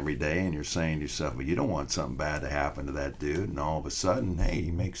watching every day, and you're saying to yourself, well, you don't want something bad to happen to that dude, and all of a sudden, hey, he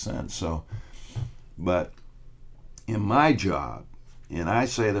makes sense. So, but in my job, and I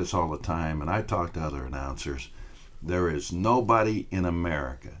say this all the time, and I talk to other announcers, there is nobody in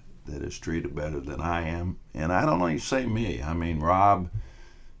America that is treated better than I am. And I don't only say me. Rob,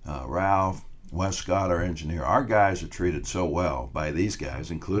 Ralph, Wes Scott, our engineer, our guys are treated so well by these guys,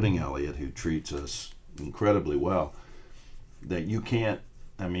 including Elliot, who treats us incredibly well, that you can't,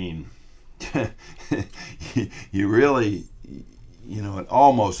 you really, it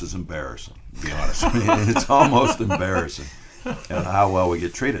almost is embarrassing, to be honest. It's almost embarrassing how well we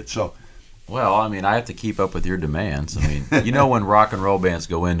get treated. So, well, I have to keep up with your demands. When rock and roll bands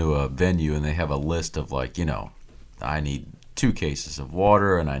go into a venue and they have a list of I need 2 cases of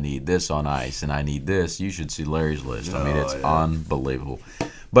water and I need this on ice and I need this. You should see Larry's list. It's unbelievable.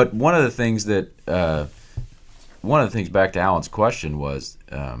 But one of the things back to Alan's question was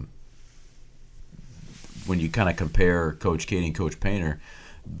when you kind of compare Coach Cady and Coach Painter,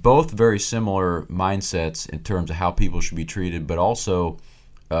 both very similar mindsets in terms of how people should be treated, but also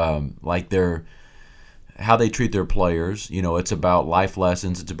how they treat their players. It's about life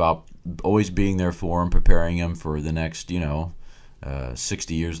lessons. It's about always being there for them, preparing them for the next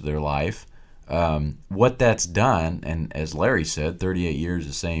 60 years of their life. What that's done, and as Larry said, 38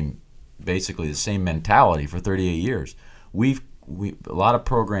 years, basically the same mentality for 38 years. A lot of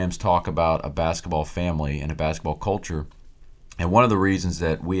programs talk about a basketball family and a basketball culture, and one of the reasons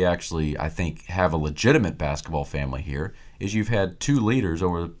that we actually, I think, have a legitimate basketball family here is you've had 2 leaders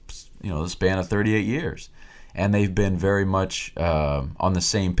over the span of 38 years, and they've been very much on the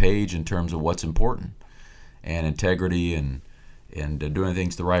same page in terms of what's important, and integrity and doing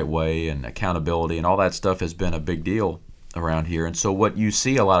things the right way and accountability and all that stuff has been a big deal around here. And so what you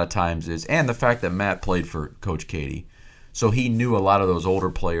see a lot of times is, and the fact that Matt played for Coach Cady, so he knew a lot of those older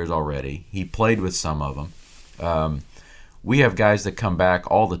players already. He played with some of them. We have guys that come back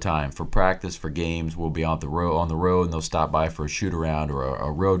all the time for practice, for games. We'll be on the road, and they'll stop by for a shoot-around or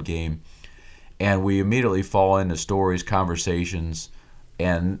a road game. And we immediately fall into stories, conversations,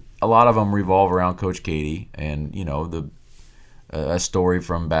 and a lot of them revolve around Coach Cady and, a story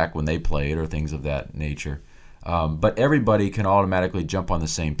from back when they played or things of that nature. But everybody can automatically jump on the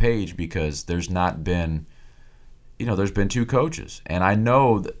same page because there's been 2 coaches. And I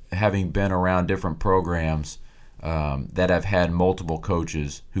know that having been around different programs that have had multiple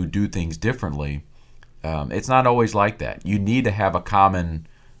coaches who do things differently, it's not always like that. You need to have a common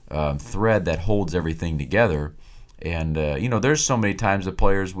thread that holds everything together. And, there's so many times the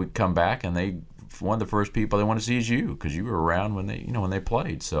players would come back and one of the first people they want to see is you because you were around when they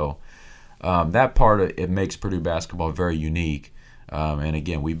played. So that part of it makes Purdue basketball very unique. And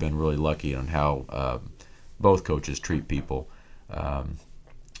again, we've been really lucky on how both coaches treat people. One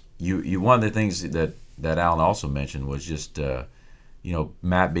of the things that Alan also mentioned was just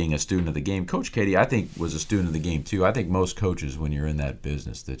Matt being a student of the game. Coach Cady, I think, was a student of the game too. I think most coaches, when you're in that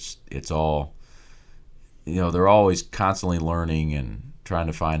business, it's all they're always constantly learning and trying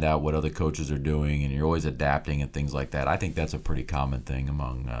to find out what other coaches are doing, and you're always adapting and things like that. I think that's a pretty common thing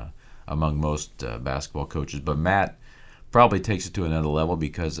among most basketball coaches. But Matt probably takes it to another level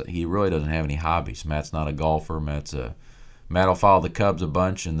because he really doesn't have any hobbies. Matt's not a golfer. Matt will follow the Cubs a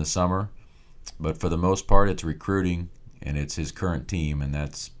bunch in the summer, but for the most part, it's recruiting, and it's his current team, and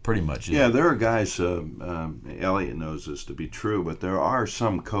that's pretty much it. Yeah, there are guys, Elliot knows this to be true, but there are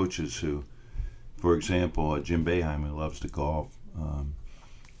some coaches who, for example, Jim Boeheim, who loves to golf.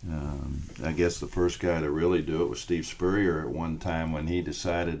 I guess the first guy to really do it was Steve Spurrier at one time when he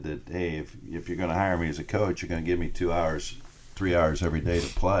decided that, hey, if you're going to hire me as a coach, you're going to give me 2 hours, 3 hours every day to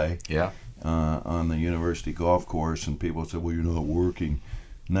play on the university golf course. And people said, well, you're not working.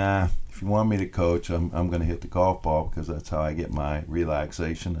 Nah, if you want me to coach, I'm going to hit the golf ball because that's how I get my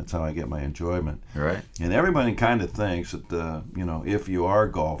relaxation. That's how I get my enjoyment. Right. And everybody kind of thinks that, if you are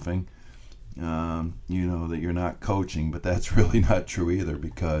golfing, that you're not coaching, but that's really not true either,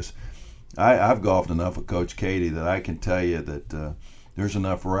 because I've golfed enough with Coach Katie that I can tell you that there's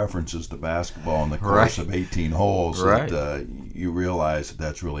enough references to basketball in the course of 18 holes that you realize that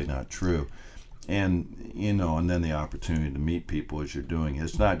that's really not true. And, and then the opportunity to meet people as you're doing it.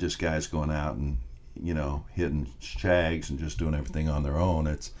 It's not just guys going out and, hitting shags and just doing everything on their own.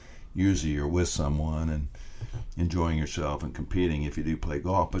 It's usually you're with someone and enjoying yourself and competing if you do play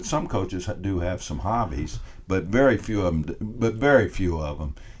golf. But some coaches do have some hobbies, but very few of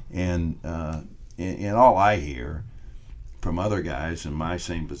them. And all I hear from other guys in my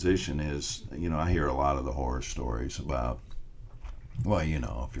same position is, I hear a lot of the horror stories about, well,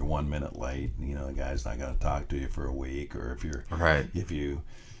 if you're 1 minute late, the guy's not going to talk to you for a week, or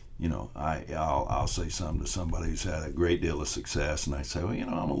I'll say something to somebody who's had a great deal of success, and I say, well,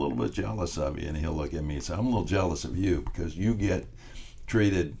 I'm a little bit jealous of you, and he'll look at me and say, I'm a little jealous of you because you get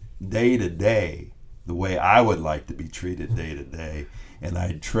treated day to day the way I would like to be treated day to day, and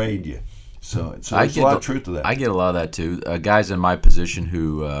I'd trade you. So there's a lot of truth to that. I get a lot of that too. Guys in my position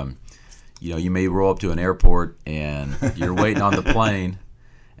who, you may roll up to an airport and you're waiting on the plane,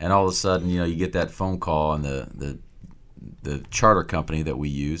 and all of a sudden, you get that phone call, and the charter company that we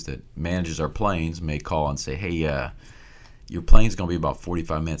use that manages our planes may call and say, hey, your plane's going to be about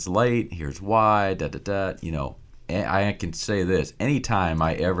 45 minutes late. Here's why, And I can say this. Anytime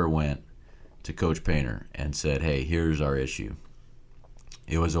I ever went to Coach Painter and said, hey, here's our issue,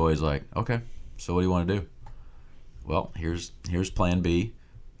 it was always like, okay, so what do you want to do? Well, here's plan B.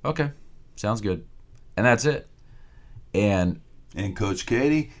 Okay, sounds good. And that's it. And Coach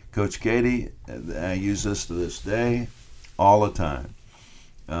Katie, I use this to this day all the time.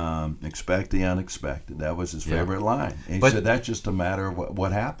 Expect the unexpected. That was his favorite line. And he said that's just a matter of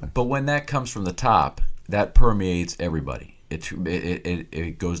what happened. But when that comes from the top, that permeates everybody.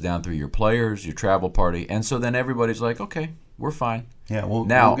 It goes down through your players, your travel party, and so then everybody's like, okay, we're fine. Yeah, we'll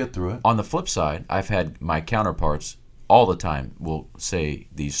get through it. On the flip side, I've had my counterparts all the time will say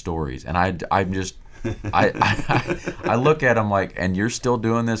these stories, and I'm just I look at them like, and you're still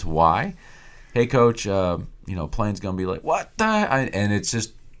doing this? Why? Hey, Coach, plane's gonna be like, what the? And it's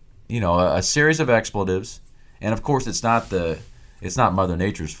just, a series of expletives, and of course it's not Mother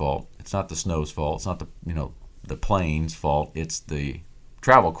Nature's fault. It's not the snow's fault. It's not the plane's fault. It's the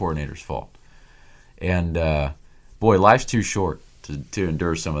travel coordinator's fault. And boy, life's too short to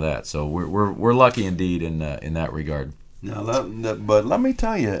endure some of that. So we're lucky indeed in that regard. Now, but let me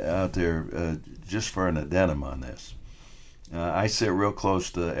tell you out there, just for an addendum on this, I sit real close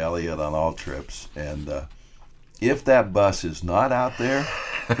to Elliot on all trips, and if that bus is not out there,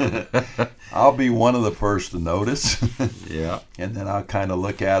 I'll be one of the first to notice. Yeah. And then I'll kind of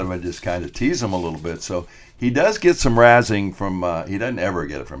look at him and just kind of tease him a little bit. So he does get some razzing from, he doesn't ever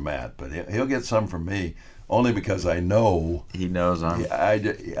get it from Matt, but he'll get some from me, only because I know. He knows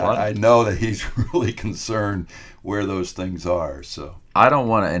I know that he's really concerned where those things are. So I don't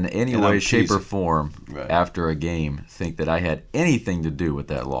want to, in any way, shape, or form, after a game, think that I had anything to do with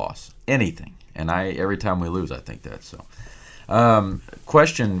that loss. Anything. And every time we lose, I think that. So,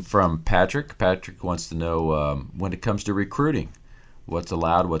 question from Patrick. Patrick wants to know, when it comes to recruiting, what's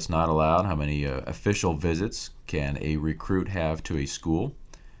allowed, what's not allowed? How many official visits can a recruit have to a school?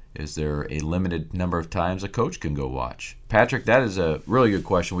 Is there a limited number of times a coach can go watch? Patrick, that is a really good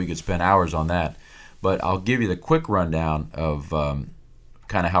question. We could spend hours on that. But I'll give you the quick rundown of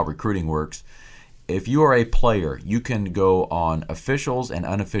kind of how recruiting works. If you are a player, you can go on officials and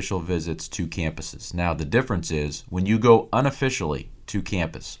unofficial visits to campuses. Now, the difference is when you go unofficially to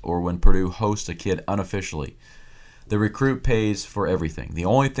campus, or when Purdue hosts a kid unofficially, the recruit pays for everything. The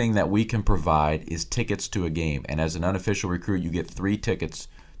only thing that we can provide is tickets to a game. And as an unofficial recruit, you get 3 tickets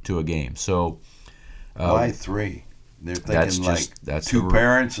to a game. So Why 3? They're thinking that's two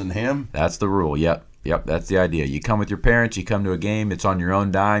parents and him? That's the rule, yep. Yep, that's the idea. You come with your parents, you come to a game, it's on your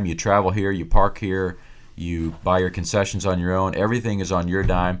own dime, you travel here, you park here, you buy your concessions on your own, everything is on your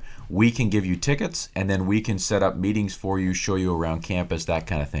dime. We can give you tickets, and then we can set up meetings for you, show you around campus, that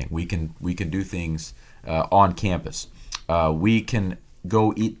kind of thing. We can do things on campus. We can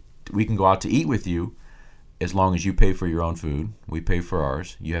go out to eat with you as long as you pay for your own food. We pay for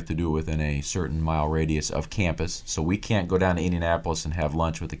ours. You have to do it within a certain mile radius of campus. So we can't go down to Indianapolis and have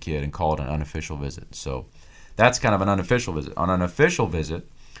lunch with a kid and call it an unofficial visit. So that's kind of an unofficial visit. On an official visit,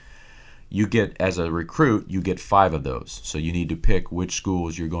 you get, as a recruit, you get 5 of those. So you need to pick which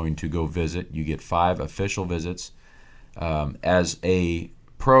schools you're going to go visit. You get 5 official visits. As a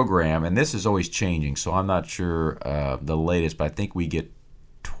program, and this is always changing, so I'm not sure the latest, but I think we get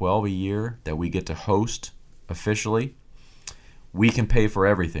 12 a year that we get to host officially. We can pay for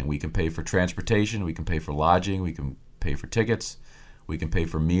everything. We can pay for transportation, we can pay for lodging, we can pay for tickets, we can pay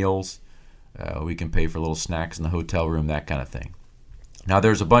for meals, we can pay for little snacks in the hotel room, that kind of thing. Now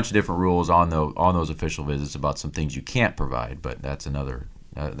there's a bunch of different rules on those official visits about some things you can't provide, but that's another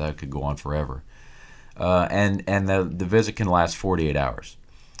that could go on forever. And the visit can last 48 hours.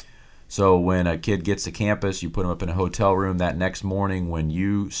 So when a kid gets to campus, you put them up in a hotel room. That next morning, when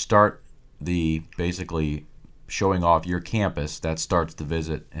you start basically showing off your campus, that starts the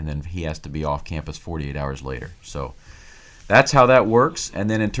visit, and then he has to be off campus 48 hours later. So that's how that works. And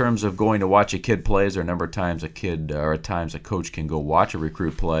then in terms of going to watch a kid play, is there a number of times a coach can go watch a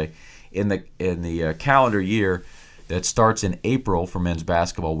recruit play. In the calendar year that starts in April for men's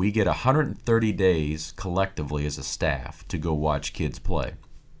basketball, we get 130 days collectively as a staff to go watch kids play.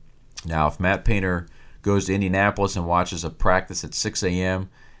 Now, if Matt Painter goes to Indianapolis and watches a practice at 6 a.m.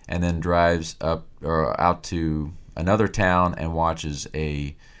 and then drives up or out to another town and watches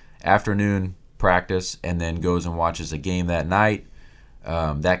a afternoon practice and then goes and watches a game that night,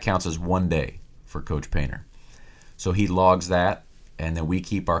 that counts as 1 day for Coach Painter. So he logs that, and then we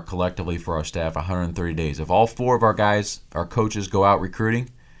keep collectively for our staff 130 days. If all 4 of our coaches go out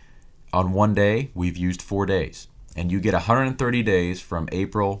recruiting on 1 day, we've used 4 days. And you get 130 days from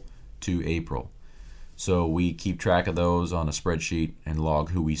April to April. So we keep track of those on a spreadsheet and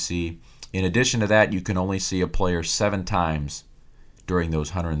log who we see. In addition to that, you can only see a player 7 times during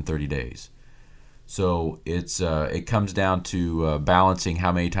those 130 days. So it comes down to balancing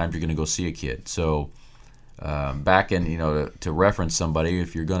how many times you're going to go see a kid. So back in, to reference somebody,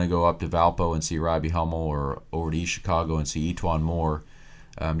 if you're going to go up to Valpo and see Robbie Hummel or over to East Chicago and see Etuan Moore,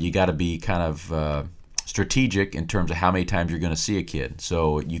 you got to be kind of strategic in terms of how many times you're going to see a kid.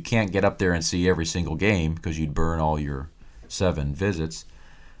 So you can't get up there and see every single game because you'd burn all your 7 visits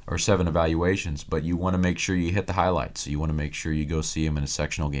or 7 evaluations, but you want to make sure you hit the highlights. So you want to make sure you go see them in a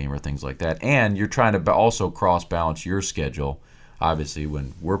sectional game or things like that. And you're trying to also cross-balance your schedule. Obviously,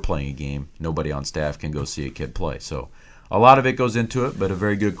 when we're playing a game, nobody on staff can go see a kid play. So a lot of it goes into it, but a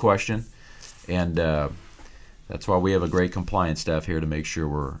very good question. And that's why we have a great compliance staff here to make sure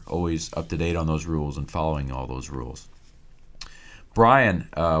we're always up to date on those rules and following all those rules. Brian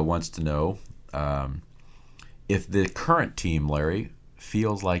wants to know if the current team, Larry,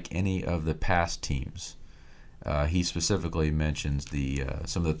 feels like any of the past teams. He specifically mentions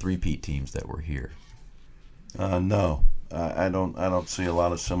some of the three-peat teams that were here. No, I don't see a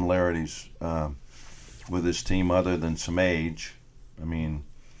lot of similarities with this team other than some age. I mean,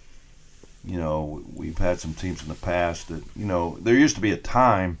 we've had some teams in the past that, there used to be a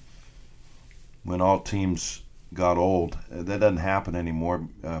time when all teams got old. That doesn't happen anymore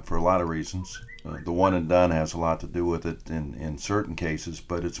for a lot of reasons. The one and done has a lot to do with it in certain cases,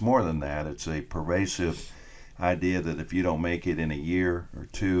 but it's more than that. It's a pervasive idea that if you don't make it in a year or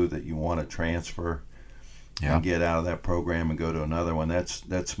 2, that you want to transfer and get out of that program and go to another one.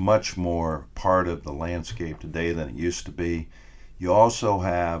 That's much more part of the landscape today than it used to be. You also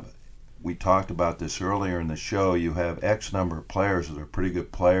have, we talked about this earlier in the show, you have X number of players that are pretty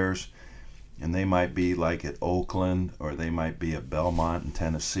good players, and they might be like at Oakland, or they might be at Belmont in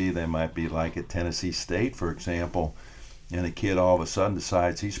Tennessee. They might be like at Tennessee State, for example, and a kid all of a sudden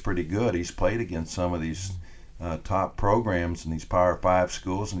decides he's pretty good. He's played against some of these top programs in these Power 5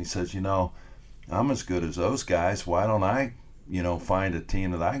 schools, and he says, I'm as good as those guys. Why don't I, find a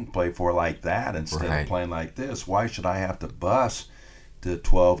team that I can play for like that instead of playing like this? Why should I have to bus to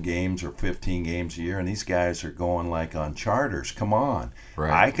 12 games or 15 games a year, and these guys are going like on charters? Come on.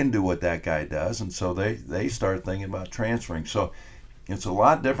 Right. I can do what that guy does. And so they start thinking about transferring. So it's a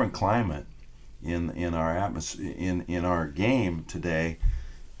lot different climate in our atmosphere, in our game today.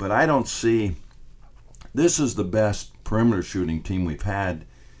 But I don't see, this is the best perimeter shooting team we've had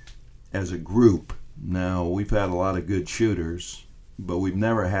as a group Now, we've had a lot of good shooters, but we've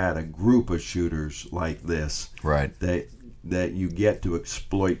never had a group of shooters like this Right. that you get to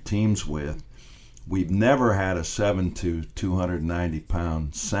exploit teams with. We've never had a 7'2",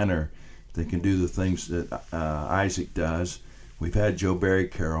 290-pound center that can do the things that Isaac does. We've had Joe Barry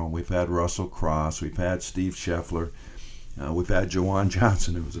Carroll. We've had Russell Cross. We've had Steve Scheffler. We've had Jawan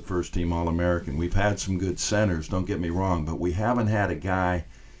Johnson, who was a first-team All-American. We've had some good centers, don't get me wrong, but we haven't had a guy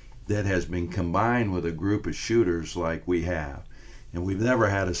that has been combined with a group of shooters like we have. And we've never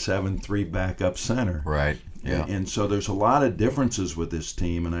had a 7'3" backup center. Right. Yeah. And so there's a lot of differences with this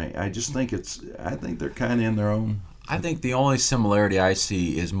team, and I just think I think they're kind of in their own. I think the only similarity I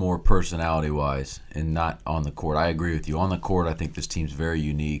see is more personality-wise and not on the court. I agree with you. On the court, I think this team's very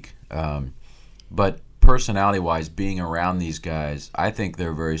unique. But personality-wise, being around these guys, I think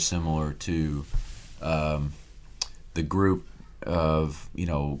they're very similar to the group of,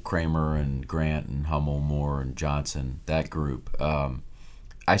 Kramer and Grant and Hummel, Moore and Johnson, that group.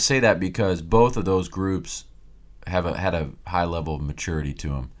 I say that because both of those groups had a high level of maturity to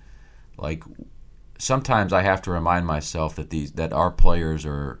them. Like, sometimes I have to remind myself that our players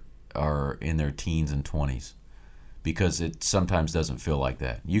are in their teens and 20s, because it sometimes doesn't feel like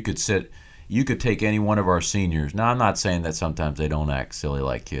that. You could take any one of our seniors. Now, I'm not saying that sometimes they don't act silly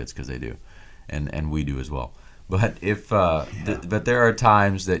like kids, because they do, and we do as well. But but there are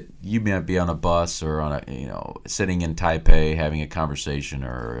times that you might be on a bus or on sitting in Taipei having a conversation,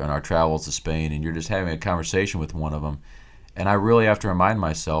 or on our travels to Spain, and you're just having a conversation with one of them, and I really have to remind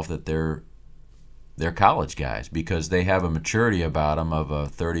myself that they're college guys, because they have a maturity about them of a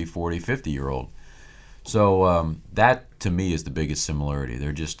 30, 40, 50-year-old. So that, to me, is the biggest similarity.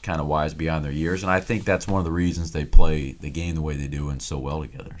 They're just kind of wise beyond their years, and I think that's one of the reasons they play the game the way they do and so well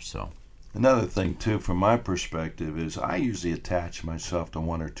together. So another thing, too, from my perspective, is I usually attach myself to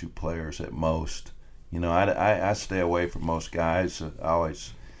one or two players at most. I stay away from most guys. I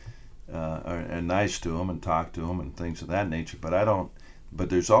always are nice to them and talk to them and things of that nature, but I don't. But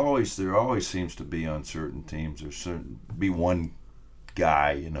there always seems to be on certain teams, be one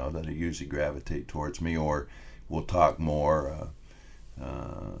guy, that I usually gravitate towards me, or will talk more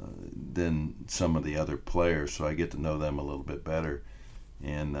than some of the other players, so I get to know them a little bit better.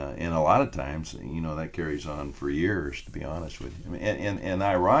 And a lot of times, that carries on for years, to be honest with you. And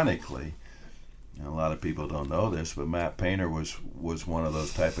ironically, a lot of people don't know this, but Matt Painter was one of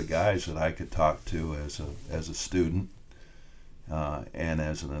those type of guys that I could talk to as a student. And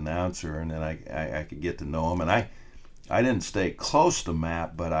as an announcer, and then I could get to know him. And I didn't stay close to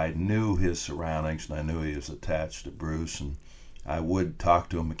Matt, but I knew his surroundings, and I knew he was attached to Bruce, and I would talk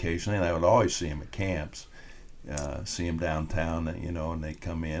to him occasionally, and I would always see him at camps, see him downtown, and they'd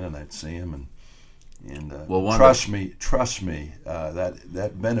come in, and I'd see him, and well, trust me,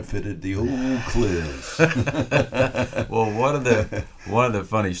 that benefited the old Cliz. Well, one of the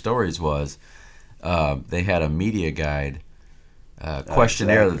funny stories was they had a media guide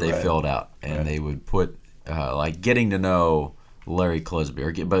questionnaire that they filled out, and they would put getting to know Larry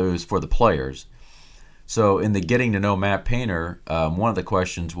Clisby, but it was for the players. So in the getting to know Matt Painter, one of the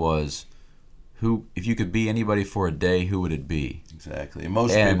questions was, who, if you could be anybody for a day, who would it be? Exactly.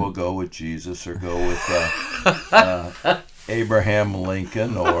 Most people go with Jesus, or go with Abraham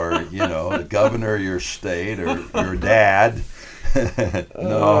Lincoln, or the governor of your state, or your dad.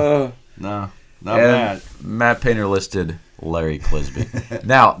 No, not Matt. Matt Painter listed Larry Clisby.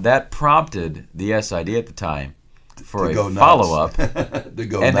 Now, that prompted the SID at the time for a follow-up to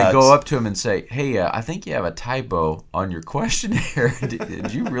go up to him and say, hey, I think you have a typo on your questionnaire.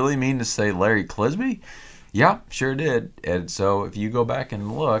 Did you really mean to say Larry Clisby? Yeah, sure did. And so if you go back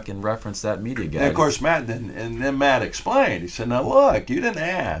and look and reference that media guide. And of course, Matt didn't, and then Matt explained. He said, now look, you didn't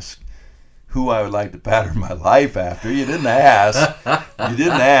ask who I would like to pattern my life after. You didn't ask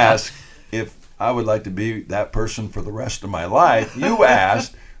if I would like to be that person for the rest of my life. You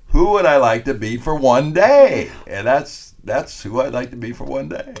asked, who would I like to be for one day? And that's who I'd like to be for one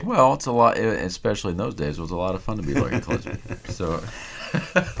day. Well, it's a lot, especially in those days. It was a lot of fun to be Larry Clisby. So,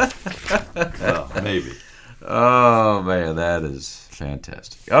 well, maybe. Oh man, that is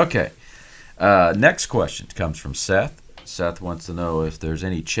fantastic. Okay, next question comes from Seth. Seth wants to know if there's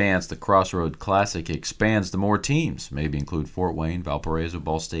any chance the Crossroad Classic expands to more teams, maybe include Fort Wayne, Valparaiso,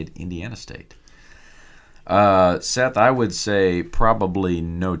 Ball State, Indiana State. Seth, I would say probably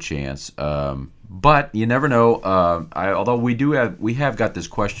no chance. But you never know. Although we have got this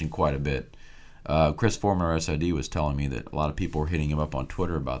question quite a bit. Chris Foreman, our SID, was telling me that a lot of people were hitting him up on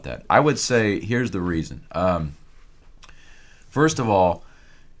Twitter about that. I would say here's the reason. First of all,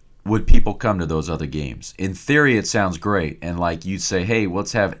 would people come to those other games? In theory, it sounds great, and like you'd say, hey,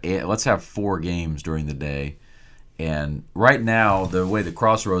 let's have 4 games during the day. And right now, the way the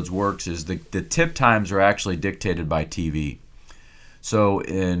Crossroads works is the tip times are actually dictated by TV. So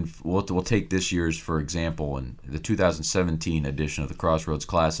we'll take this year's, for example, in the 2017 edition of the Crossroads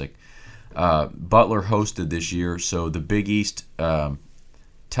Classic. Butler hosted this year, so the Big East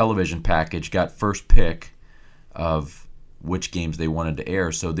television package got first pick of which games they wanted to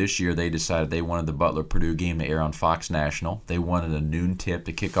air. So this year they decided they wanted the Butler-Purdue game to air on Fox National. They wanted a noon tip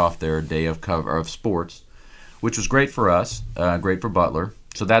to kick off their day of cover of sports, which was great for us, great for Butler.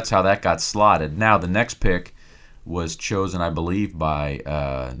 So that's how that got slotted. Now the next pick was chosen, I believe, by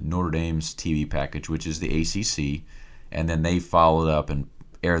Notre Dame's TV package, which is the ACC, and then they followed up and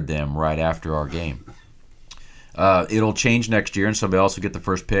aired them right after our game. It'll change next year, and somebody else will get the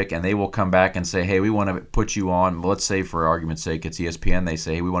first pick, and they will come back and say, hey, we want to put you on, let's say for argument's sake it's ESPN, they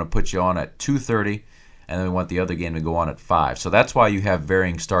say, hey, we want to put you on at 2:30, and then we want the other game to go on at 5. So that's why you have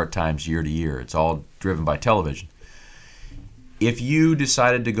varying start times year to year. It's all driven by television. If you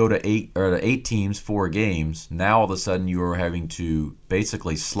decided to go to 8 teams, 4 games, now all of a sudden you are having to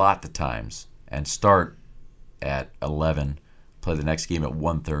basically slot the times and start at 11, play the next game at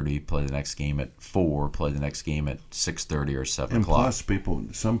 1:30, play the next game at 4, play the next game at 6:30 or 7 and o'clock. Plus,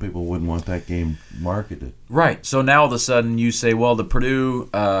 some people wouldn't want that game marketed. Right. So now all of a sudden you say, well, the Purdue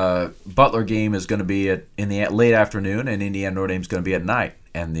Butler game is going to be in the late afternoon, and Indiana Notre Dame is going to be at night.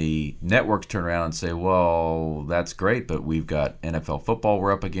 And the networks turn around and say, well, that's great, but we've got NFL football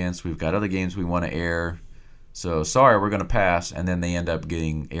we're up against. We've got other games we want to air. So sorry, we're going to pass. And then they end up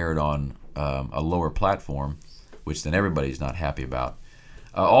getting aired on a lower platform, which then everybody's not happy about.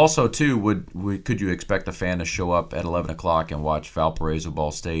 Also, too, could you expect a fan to show up at 11 o'clock and watch Valparaiso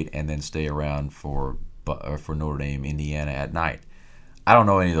Ball State and then stay around for Notre Dame, Indiana at night? I don't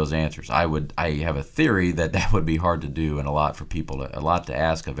know any of those answers. I have a theory that would be hard to do and a lot to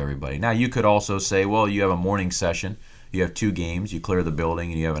ask of everybody. Now, you could also say, well, you have a morning session, you have 2 games, you clear the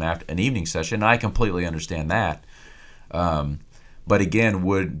building, and you have an evening session. I completely understand that. But again,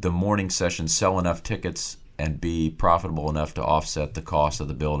 would the morning session sell enough tickets and be profitable enough to offset the cost of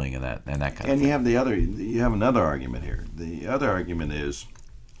the building and that kind of thing? And you have another argument here. The other argument is,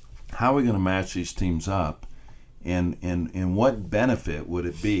 how are we going to match these teams up? And what benefit would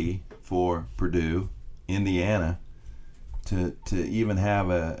it be for Purdue, Indiana, to even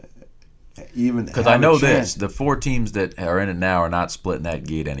have a because I know this, the 4 teams that are in it now are not splitting that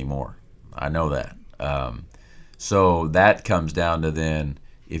gate anymore. I know that. So that comes down to then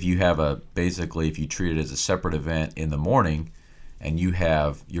if you have if you treat it as a separate event in the morning, and you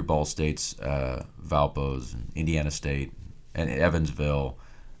have your Ball States, Valpos, and Indiana State, and Evansville.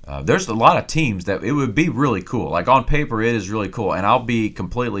 There's a lot of teams that it would be really cool. Like on paper, it is really cool, and I'll be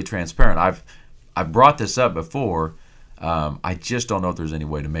completely transparent. I've brought this up before. I just don't know if there's any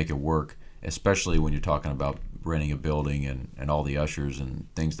way to make it work, especially when you're talking about renting a building and all the ushers and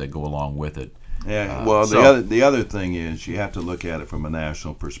things that go along with it. Yeah. Well, the other thing is you have to look at it from a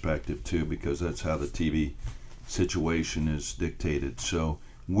national perspective too, because that's how the TV situation is dictated. So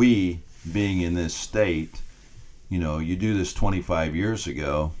we, being in this state, you do this 25 years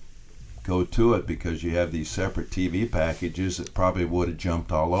ago, go to it because you have these separate TV packages that probably would have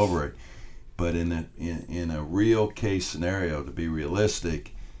jumped all over it. But in a real case scenario, to be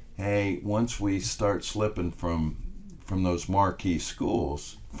realistic, hey, once we start slipping from those marquee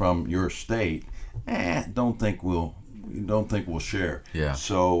schools from your state, don't think we'll share. Yeah.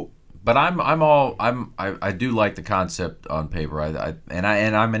 So. But I do like the concept on paper. I'm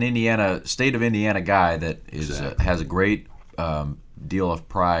an state of Indiana guy that has a great deal of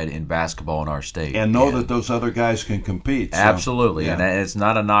pride in basketball in our state, and that those other guys can compete. So, absolutely, yeah. And it's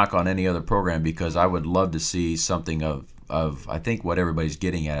not a knock on any other program, because I would love to see something of I think what everybody's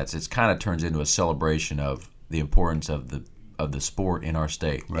getting at. It's kind of turns into a celebration of the importance of the sport in our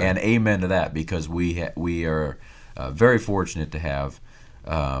state, right. And amen to that, because we are very fortunate to have.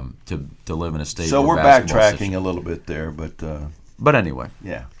 To live in a state. So where we're backtracking a little bit there, but anyway,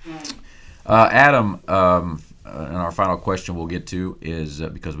 yeah. Adam, and our final question we'll get to is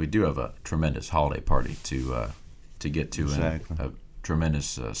because we do have a tremendous holiday party to get to, exactly. And a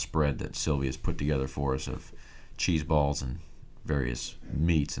tremendous spread that Sylvia's put together for us of cheese balls and various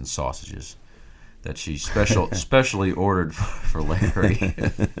meats and sausages that she specially ordered for Larry.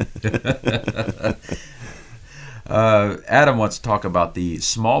 Adam wants to talk about the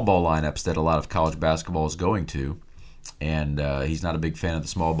small ball lineups that a lot of college basketball is going to, and he's not a big fan of the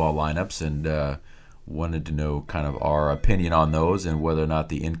small ball lineups, and wanted to know kind of our opinion on those and whether or not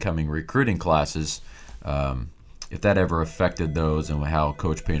the incoming recruiting classes if that ever affected those and how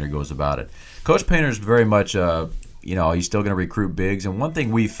Coach Painter goes about it. Coach Painter's very much, he's still going to recruit bigs. And one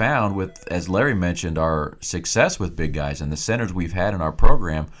thing we found with, as Larry mentioned, our success with big guys and the centers we've had in our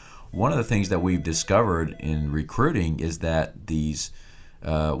program, one of the things that we've discovered in recruiting is that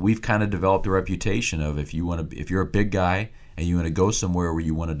we've kind of developed a reputation of if you're a big guy and you want to go somewhere where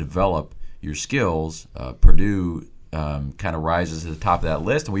you want to develop your skills, Purdue kind of rises to the top of that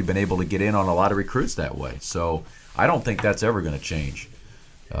list, and we've been able to get in on a lot of recruits that way. So I don't think that's ever going to change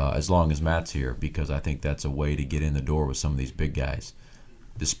as long as Matt's here, because I think that's a way to get in the door with some of these big guys,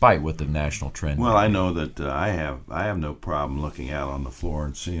 despite what the national trend. Well, I know that I have no problem looking out on the floor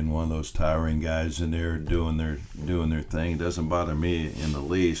and seeing one of those towering guys in there doing their thing. It doesn't bother me in the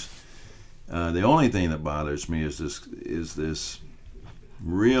least. The only thing that bothers me is this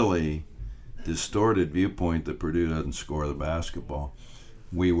really distorted viewpoint that Purdue doesn't score the basketball.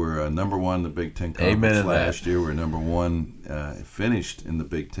 We were number one in the Big Ten Conference last year. We were number one, finished in the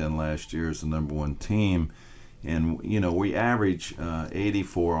Big Ten last year as the number one team. And, we average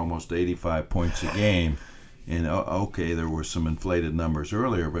 84, almost 85 points a game. And, okay, there were some inflated numbers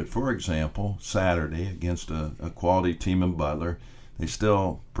earlier. But, for example, Saturday against a quality team in Butler,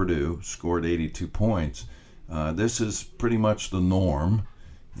 Purdue scored 82 points. This is pretty much the norm.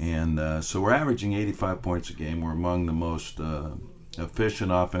 And so we're averaging 85 points a game. We're among the most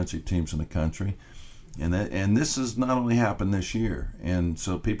efficient offensive teams in the country. And this has not only happened this year. And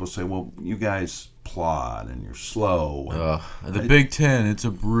so people say, well, you guys plod and you're slow. The Big Ten, it's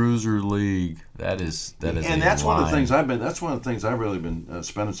a bruiser league. That is. And that's one of the things That's one of the things I've really been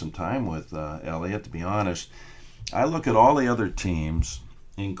spending some time with, Elliot. To be honest, I look at all the other teams,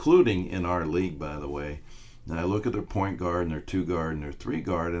 including in our league, by the way. And I look at their point guard and their 2 guard and their 3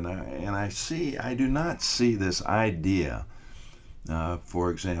 guard, and I do not see this idea.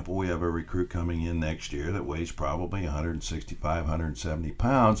 For example, we have a recruit coming in next year that weighs probably 165, 170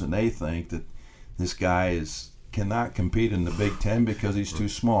 pounds, and they think that this guy cannot compete in the Big Ten because he's too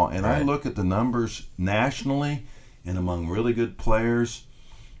small. And right. I look at the numbers nationally and among really good players.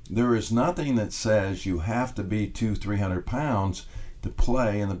 There is nothing that says you have to be 200-300 pounds to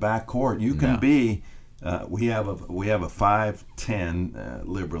play in the backcourt. You can be. We have a 5'10",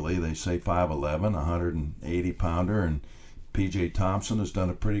 liberally. They say 5'11", 180 pounder, and P.J. Thompson has done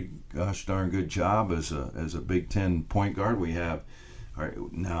a pretty gosh darn good job as a Big Ten point guard. We have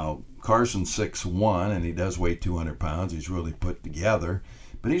now Carson's 6'1", and he does weigh 200 pounds. He's really put together,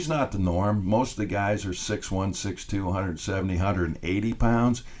 but he's not the norm. Most of the guys are 6'1", 6'2", 170, 180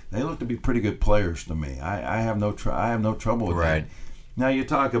 pounds. They look to be pretty good players to me. I have no trouble with that. Now you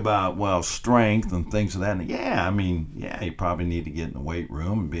talk about strength and things of that. And you probably need to get in the weight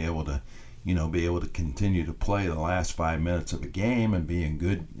room and be able to continue to play the last 5 minutes of a game and be in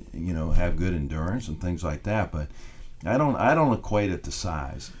good, have good endurance and things like that. But I don't equate it to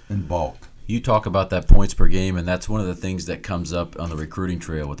size and bulk. You talk about that points per game, and that's one of the things that comes up on the recruiting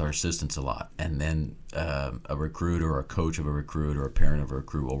trail with our assistants a lot. And then a recruit or a coach of a recruit or a parent of a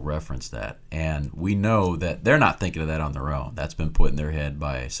recruit will reference that. And we know that they're not thinking of that on their own. That's been put in their head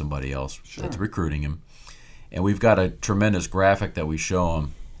by somebody else that's recruiting them. And we've got a tremendous graphic that we show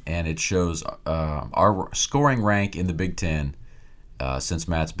them, and it shows our scoring rank in the Big Ten since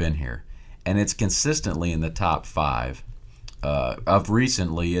Matt's been here. And it's consistently in the top 5. Of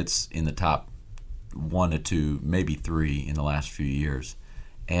recently, it's in the top 1 to 2, maybe 3 in the last few years,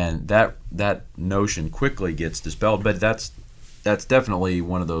 and that notion quickly gets dispelled. But that's definitely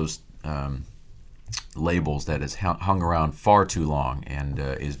one of those labels that has hung around far too long and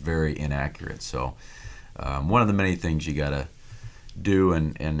is very inaccurate. So one of the many things you got to do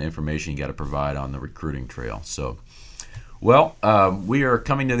and information you got to provide on the recruiting trail. So. Well, we are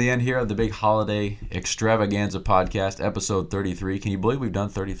coming to the end here of the big holiday extravaganza podcast, episode 33. Can you believe we've done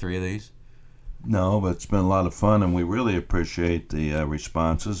 33 of these? No, but it's been a lot of fun, and we really appreciate the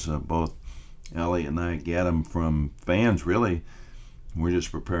responses. Both Elliot and I get them from fans, really. We're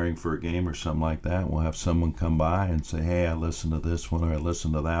just preparing for a game or something like that. We'll have someone come by and say, hey, I listened to this one or I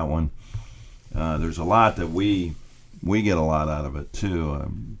listened to that one. There's a lot that we get a lot out of it,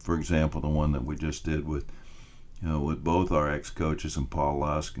 too. For example, the one that we just did with both our ex-coaches and Paul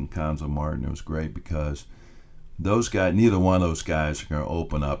Lusk and Conzo Martin. It was great because those guys, neither one of those guys are going to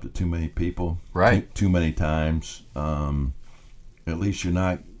open up to too many people too many times. At least you're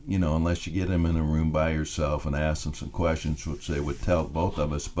not, unless you get them in a room by yourself and ask them some questions, which they would tell both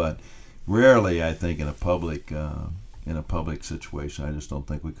of us. But rarely, I think, in a public situation, I just don't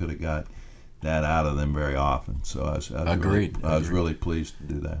think we could have got that out of them very often. So I was Agreed. I was really pleased to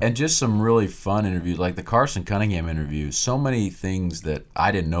do that. And just some really fun interviews, like the Carson Cunningham interview. So many things that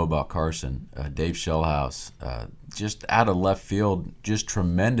I didn't know about Carson. Dave Shellhouse, just out of left field, just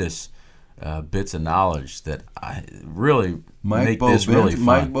tremendous bits of knowledge that I really make this really fun.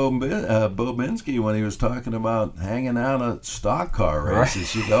 Mike Bobinski, when he was talking about hanging out at stock car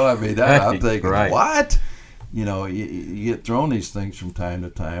races, Right. I mean, I'm thinking, Right. what? You get thrown these things from time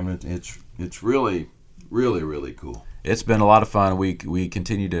to time. It's really, really, really cool. It's been a lot of fun. We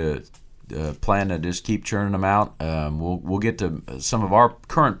continue to plan to just keep churning them out. We'll get to some of our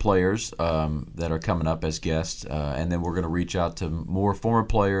current players that are coming up as guests, and then we're going to reach out to more former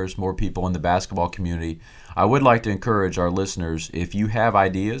players, more people in the basketball community. I would like to encourage our listeners, if you have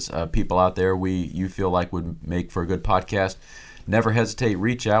ideas, people out there you feel like would make for a good podcast, never hesitate,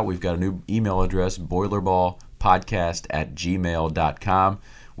 reach out. We've got a new email address, boilerballpodcast@gmail.com.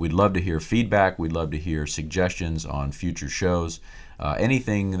 We'd love to hear feedback. We'd love to hear suggestions on future shows.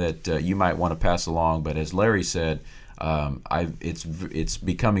 Anything that you might want to pass along. But as Larry said, it's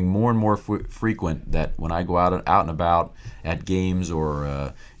becoming more and more frequent that when I go out and about at games,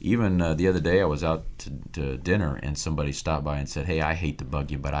 or even the other day I was out to dinner and somebody stopped by and said, "Hey, I hate to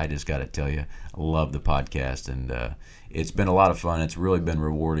bug you, but I just got to tell you, I love the podcast." And it's been a lot of fun. It's really been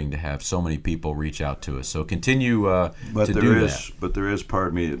rewarding to have so many people reach out to us. So continue to do that. But there is,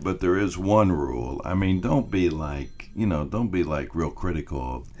 pardon me, but there is one rule. I mean, don't be like real critical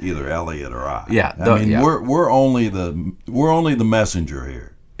of either Elliot or I. Yeah, we're only the messenger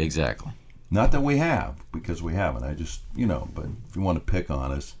here. Exactly. Not that we have, because we haven't. I just, but if you want to pick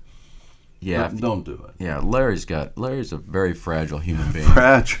on us, don't do it. Yeah, Larry's a very fragile human being.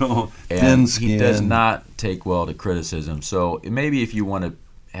 Fragile, thin skin. He does not take well to criticism. So maybe if you want to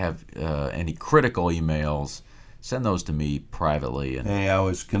have any critical emails, send those to me privately.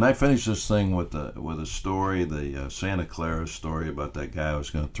 Hey, can I finish this thing with a story, the Santa Clara story about that guy who was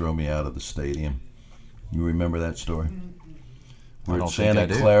going to throw me out of the stadium? You remember that story? We're at Santa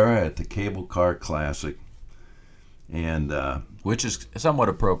Clara at the Cable Car Classic, and which is somewhat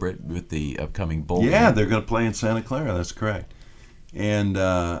appropriate with the upcoming bowl. Yeah, game. They're going to play in Santa Clara. That's correct. And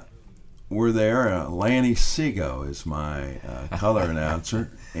we're there. Lanny Seago is my color announcer,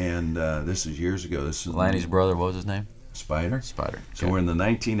 and this is years ago. This is Lanny's brother. What was his name? Spider. Okay. So we're in the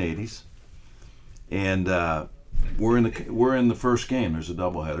 1980s, and we're in the first game. There's a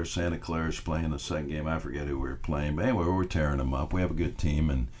doubleheader. Santa Clara's playing the second game. I forget who we were playing, but anyway, we're tearing them up. We have a good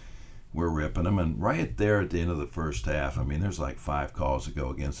team, and we're ripping them. And right there at the end of the first half, I mean, there's like 5 calls that go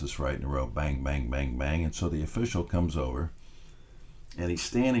against us right in a row. Bang, bang, bang, bang. And so the official comes over, and he's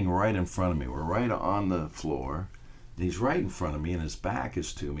standing right in front of me. We're right on the floor. He's right in front of me, and his back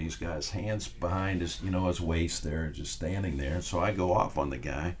is to me. He's got his hands behind his waist there, just standing there. And so I go off on the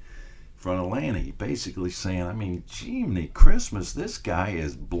guy in front of Lanny, basically saying, I mean, Jiminy Christmas, this guy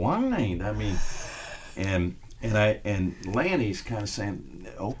is blind. I mean, and Lanny's kind of saying,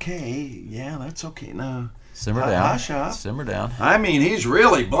 okay, yeah, that's okay. No, simmer down. Simmer down. I mean, he's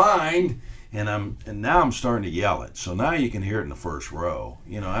really blind, and now I'm starting to yell it. So now you can hear it in the first row.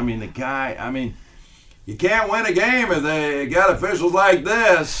 I mean, the guy. I mean, you can't win a game if they got officials like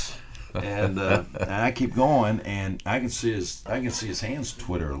this. And I keep going, and I can see his hands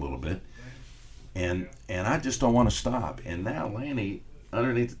twitter a little bit, and I just don't want to stop. And now Lanny,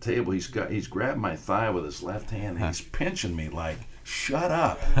 underneath the table, he's grabbed my thigh with his left hand, and he's pinching me like, shut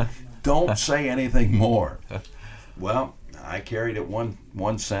up, don't say anything more. Well, I carried it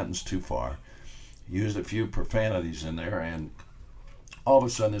one sentence too far, used a few profanities in there, and all of a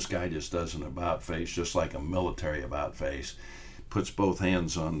sudden this guy just does an about face, just like a military about face, puts both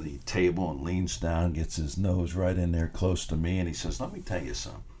hands on the table and leans down, gets his nose right in there close to me, and he says, let me tell you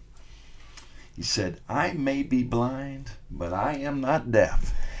something. He said, I may be blind, but I am not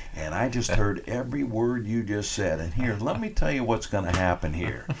deaf. And I just heard every word you just said. And here, let me tell you what's going to happen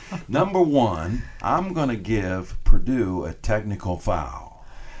here. Number one, I'm going to give Purdue a technical foul.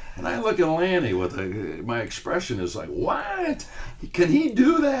 And I look at Lanny my expression is like, what? Can he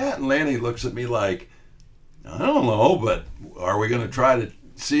do that? And Lanny looks at me like, I don't know, but are we going to try to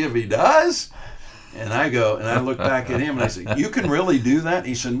see if he does? And I look back at him and I said, you can really do that?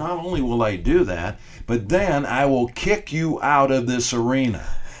 He said, not only will I do that, but then I will kick you out of this arena.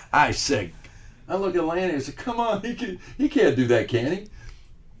 I look at Lanny and I said, come on, he can't do that, can he?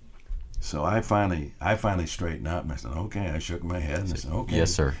 So I finally straightened up and I said, okay. I shook my head and I said, okay.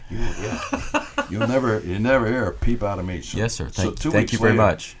 Yes, sir. You'll never hear a peep out of me. So, yes, sir. Thank you very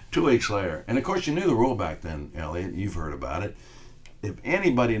much. 2 weeks later, and of course you knew the rule back then, Elliot. You've heard about it. If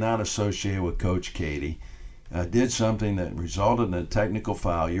anybody not associated with Coach Katie did something that resulted in a technical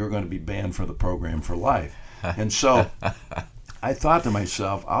foul, you're going to be banned for the program for life. And so I thought to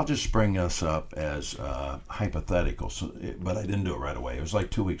myself, I'll just bring us up as hypothetical. So, but I didn't do it right away. It was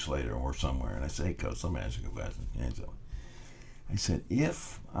like 2 weeks later or somewhere. And I said, hey, Coach, let me ask you a question. I said,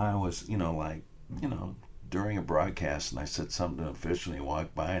 if I was, during a broadcast and I said something to an official and he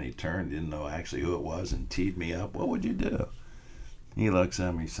walked by and he turned, didn't know actually who it was and teed me up, what would you do? He looks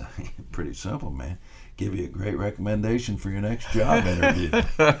at me and says, pretty simple, man. Give you a great recommendation for your next job interview.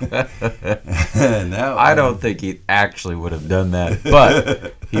 I don't think he actually would have done that,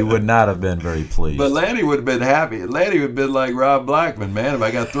 but he would not have been very pleased. But Lanny would have been happy. Lanny would have been like Rob Blackman, man. If I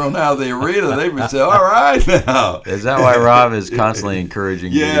got thrown out of the arena, they would say, all right now. Is that why Rob is constantly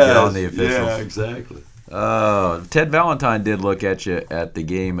encouraging you to get on the officials? Yeah, exactly. Ted Valentine did look at you at the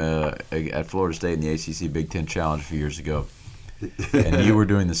game at Florida State in the ACC Big Ten Challenge a few years ago. And you were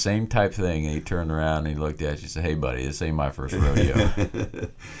doing the same type thing, and he turned around and he looked at you and said, hey, buddy, this ain't my first rodeo.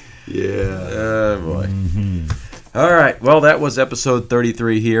 Yeah. Oh, boy. Mm-hmm. All right. Well, that was episode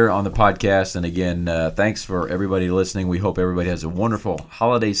 33 here on the podcast. And, again, thanks for everybody listening. We hope everybody has a wonderful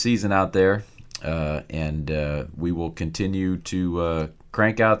holiday season out there. And we will continue to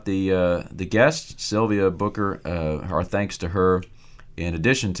crank out the guests. Sylvia Booker, our thanks to her, in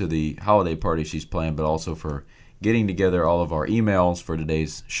addition to the holiday party she's planned, but also for getting together all of our emails for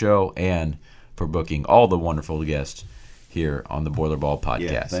today's show and for booking all the wonderful guests here on the Boiler Ball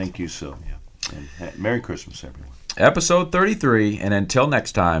Podcast. Yeah, thank you, Sylvia. And Merry Christmas, everyone. Episode 33, and until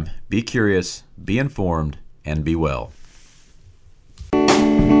next time, be curious, be informed, and be well.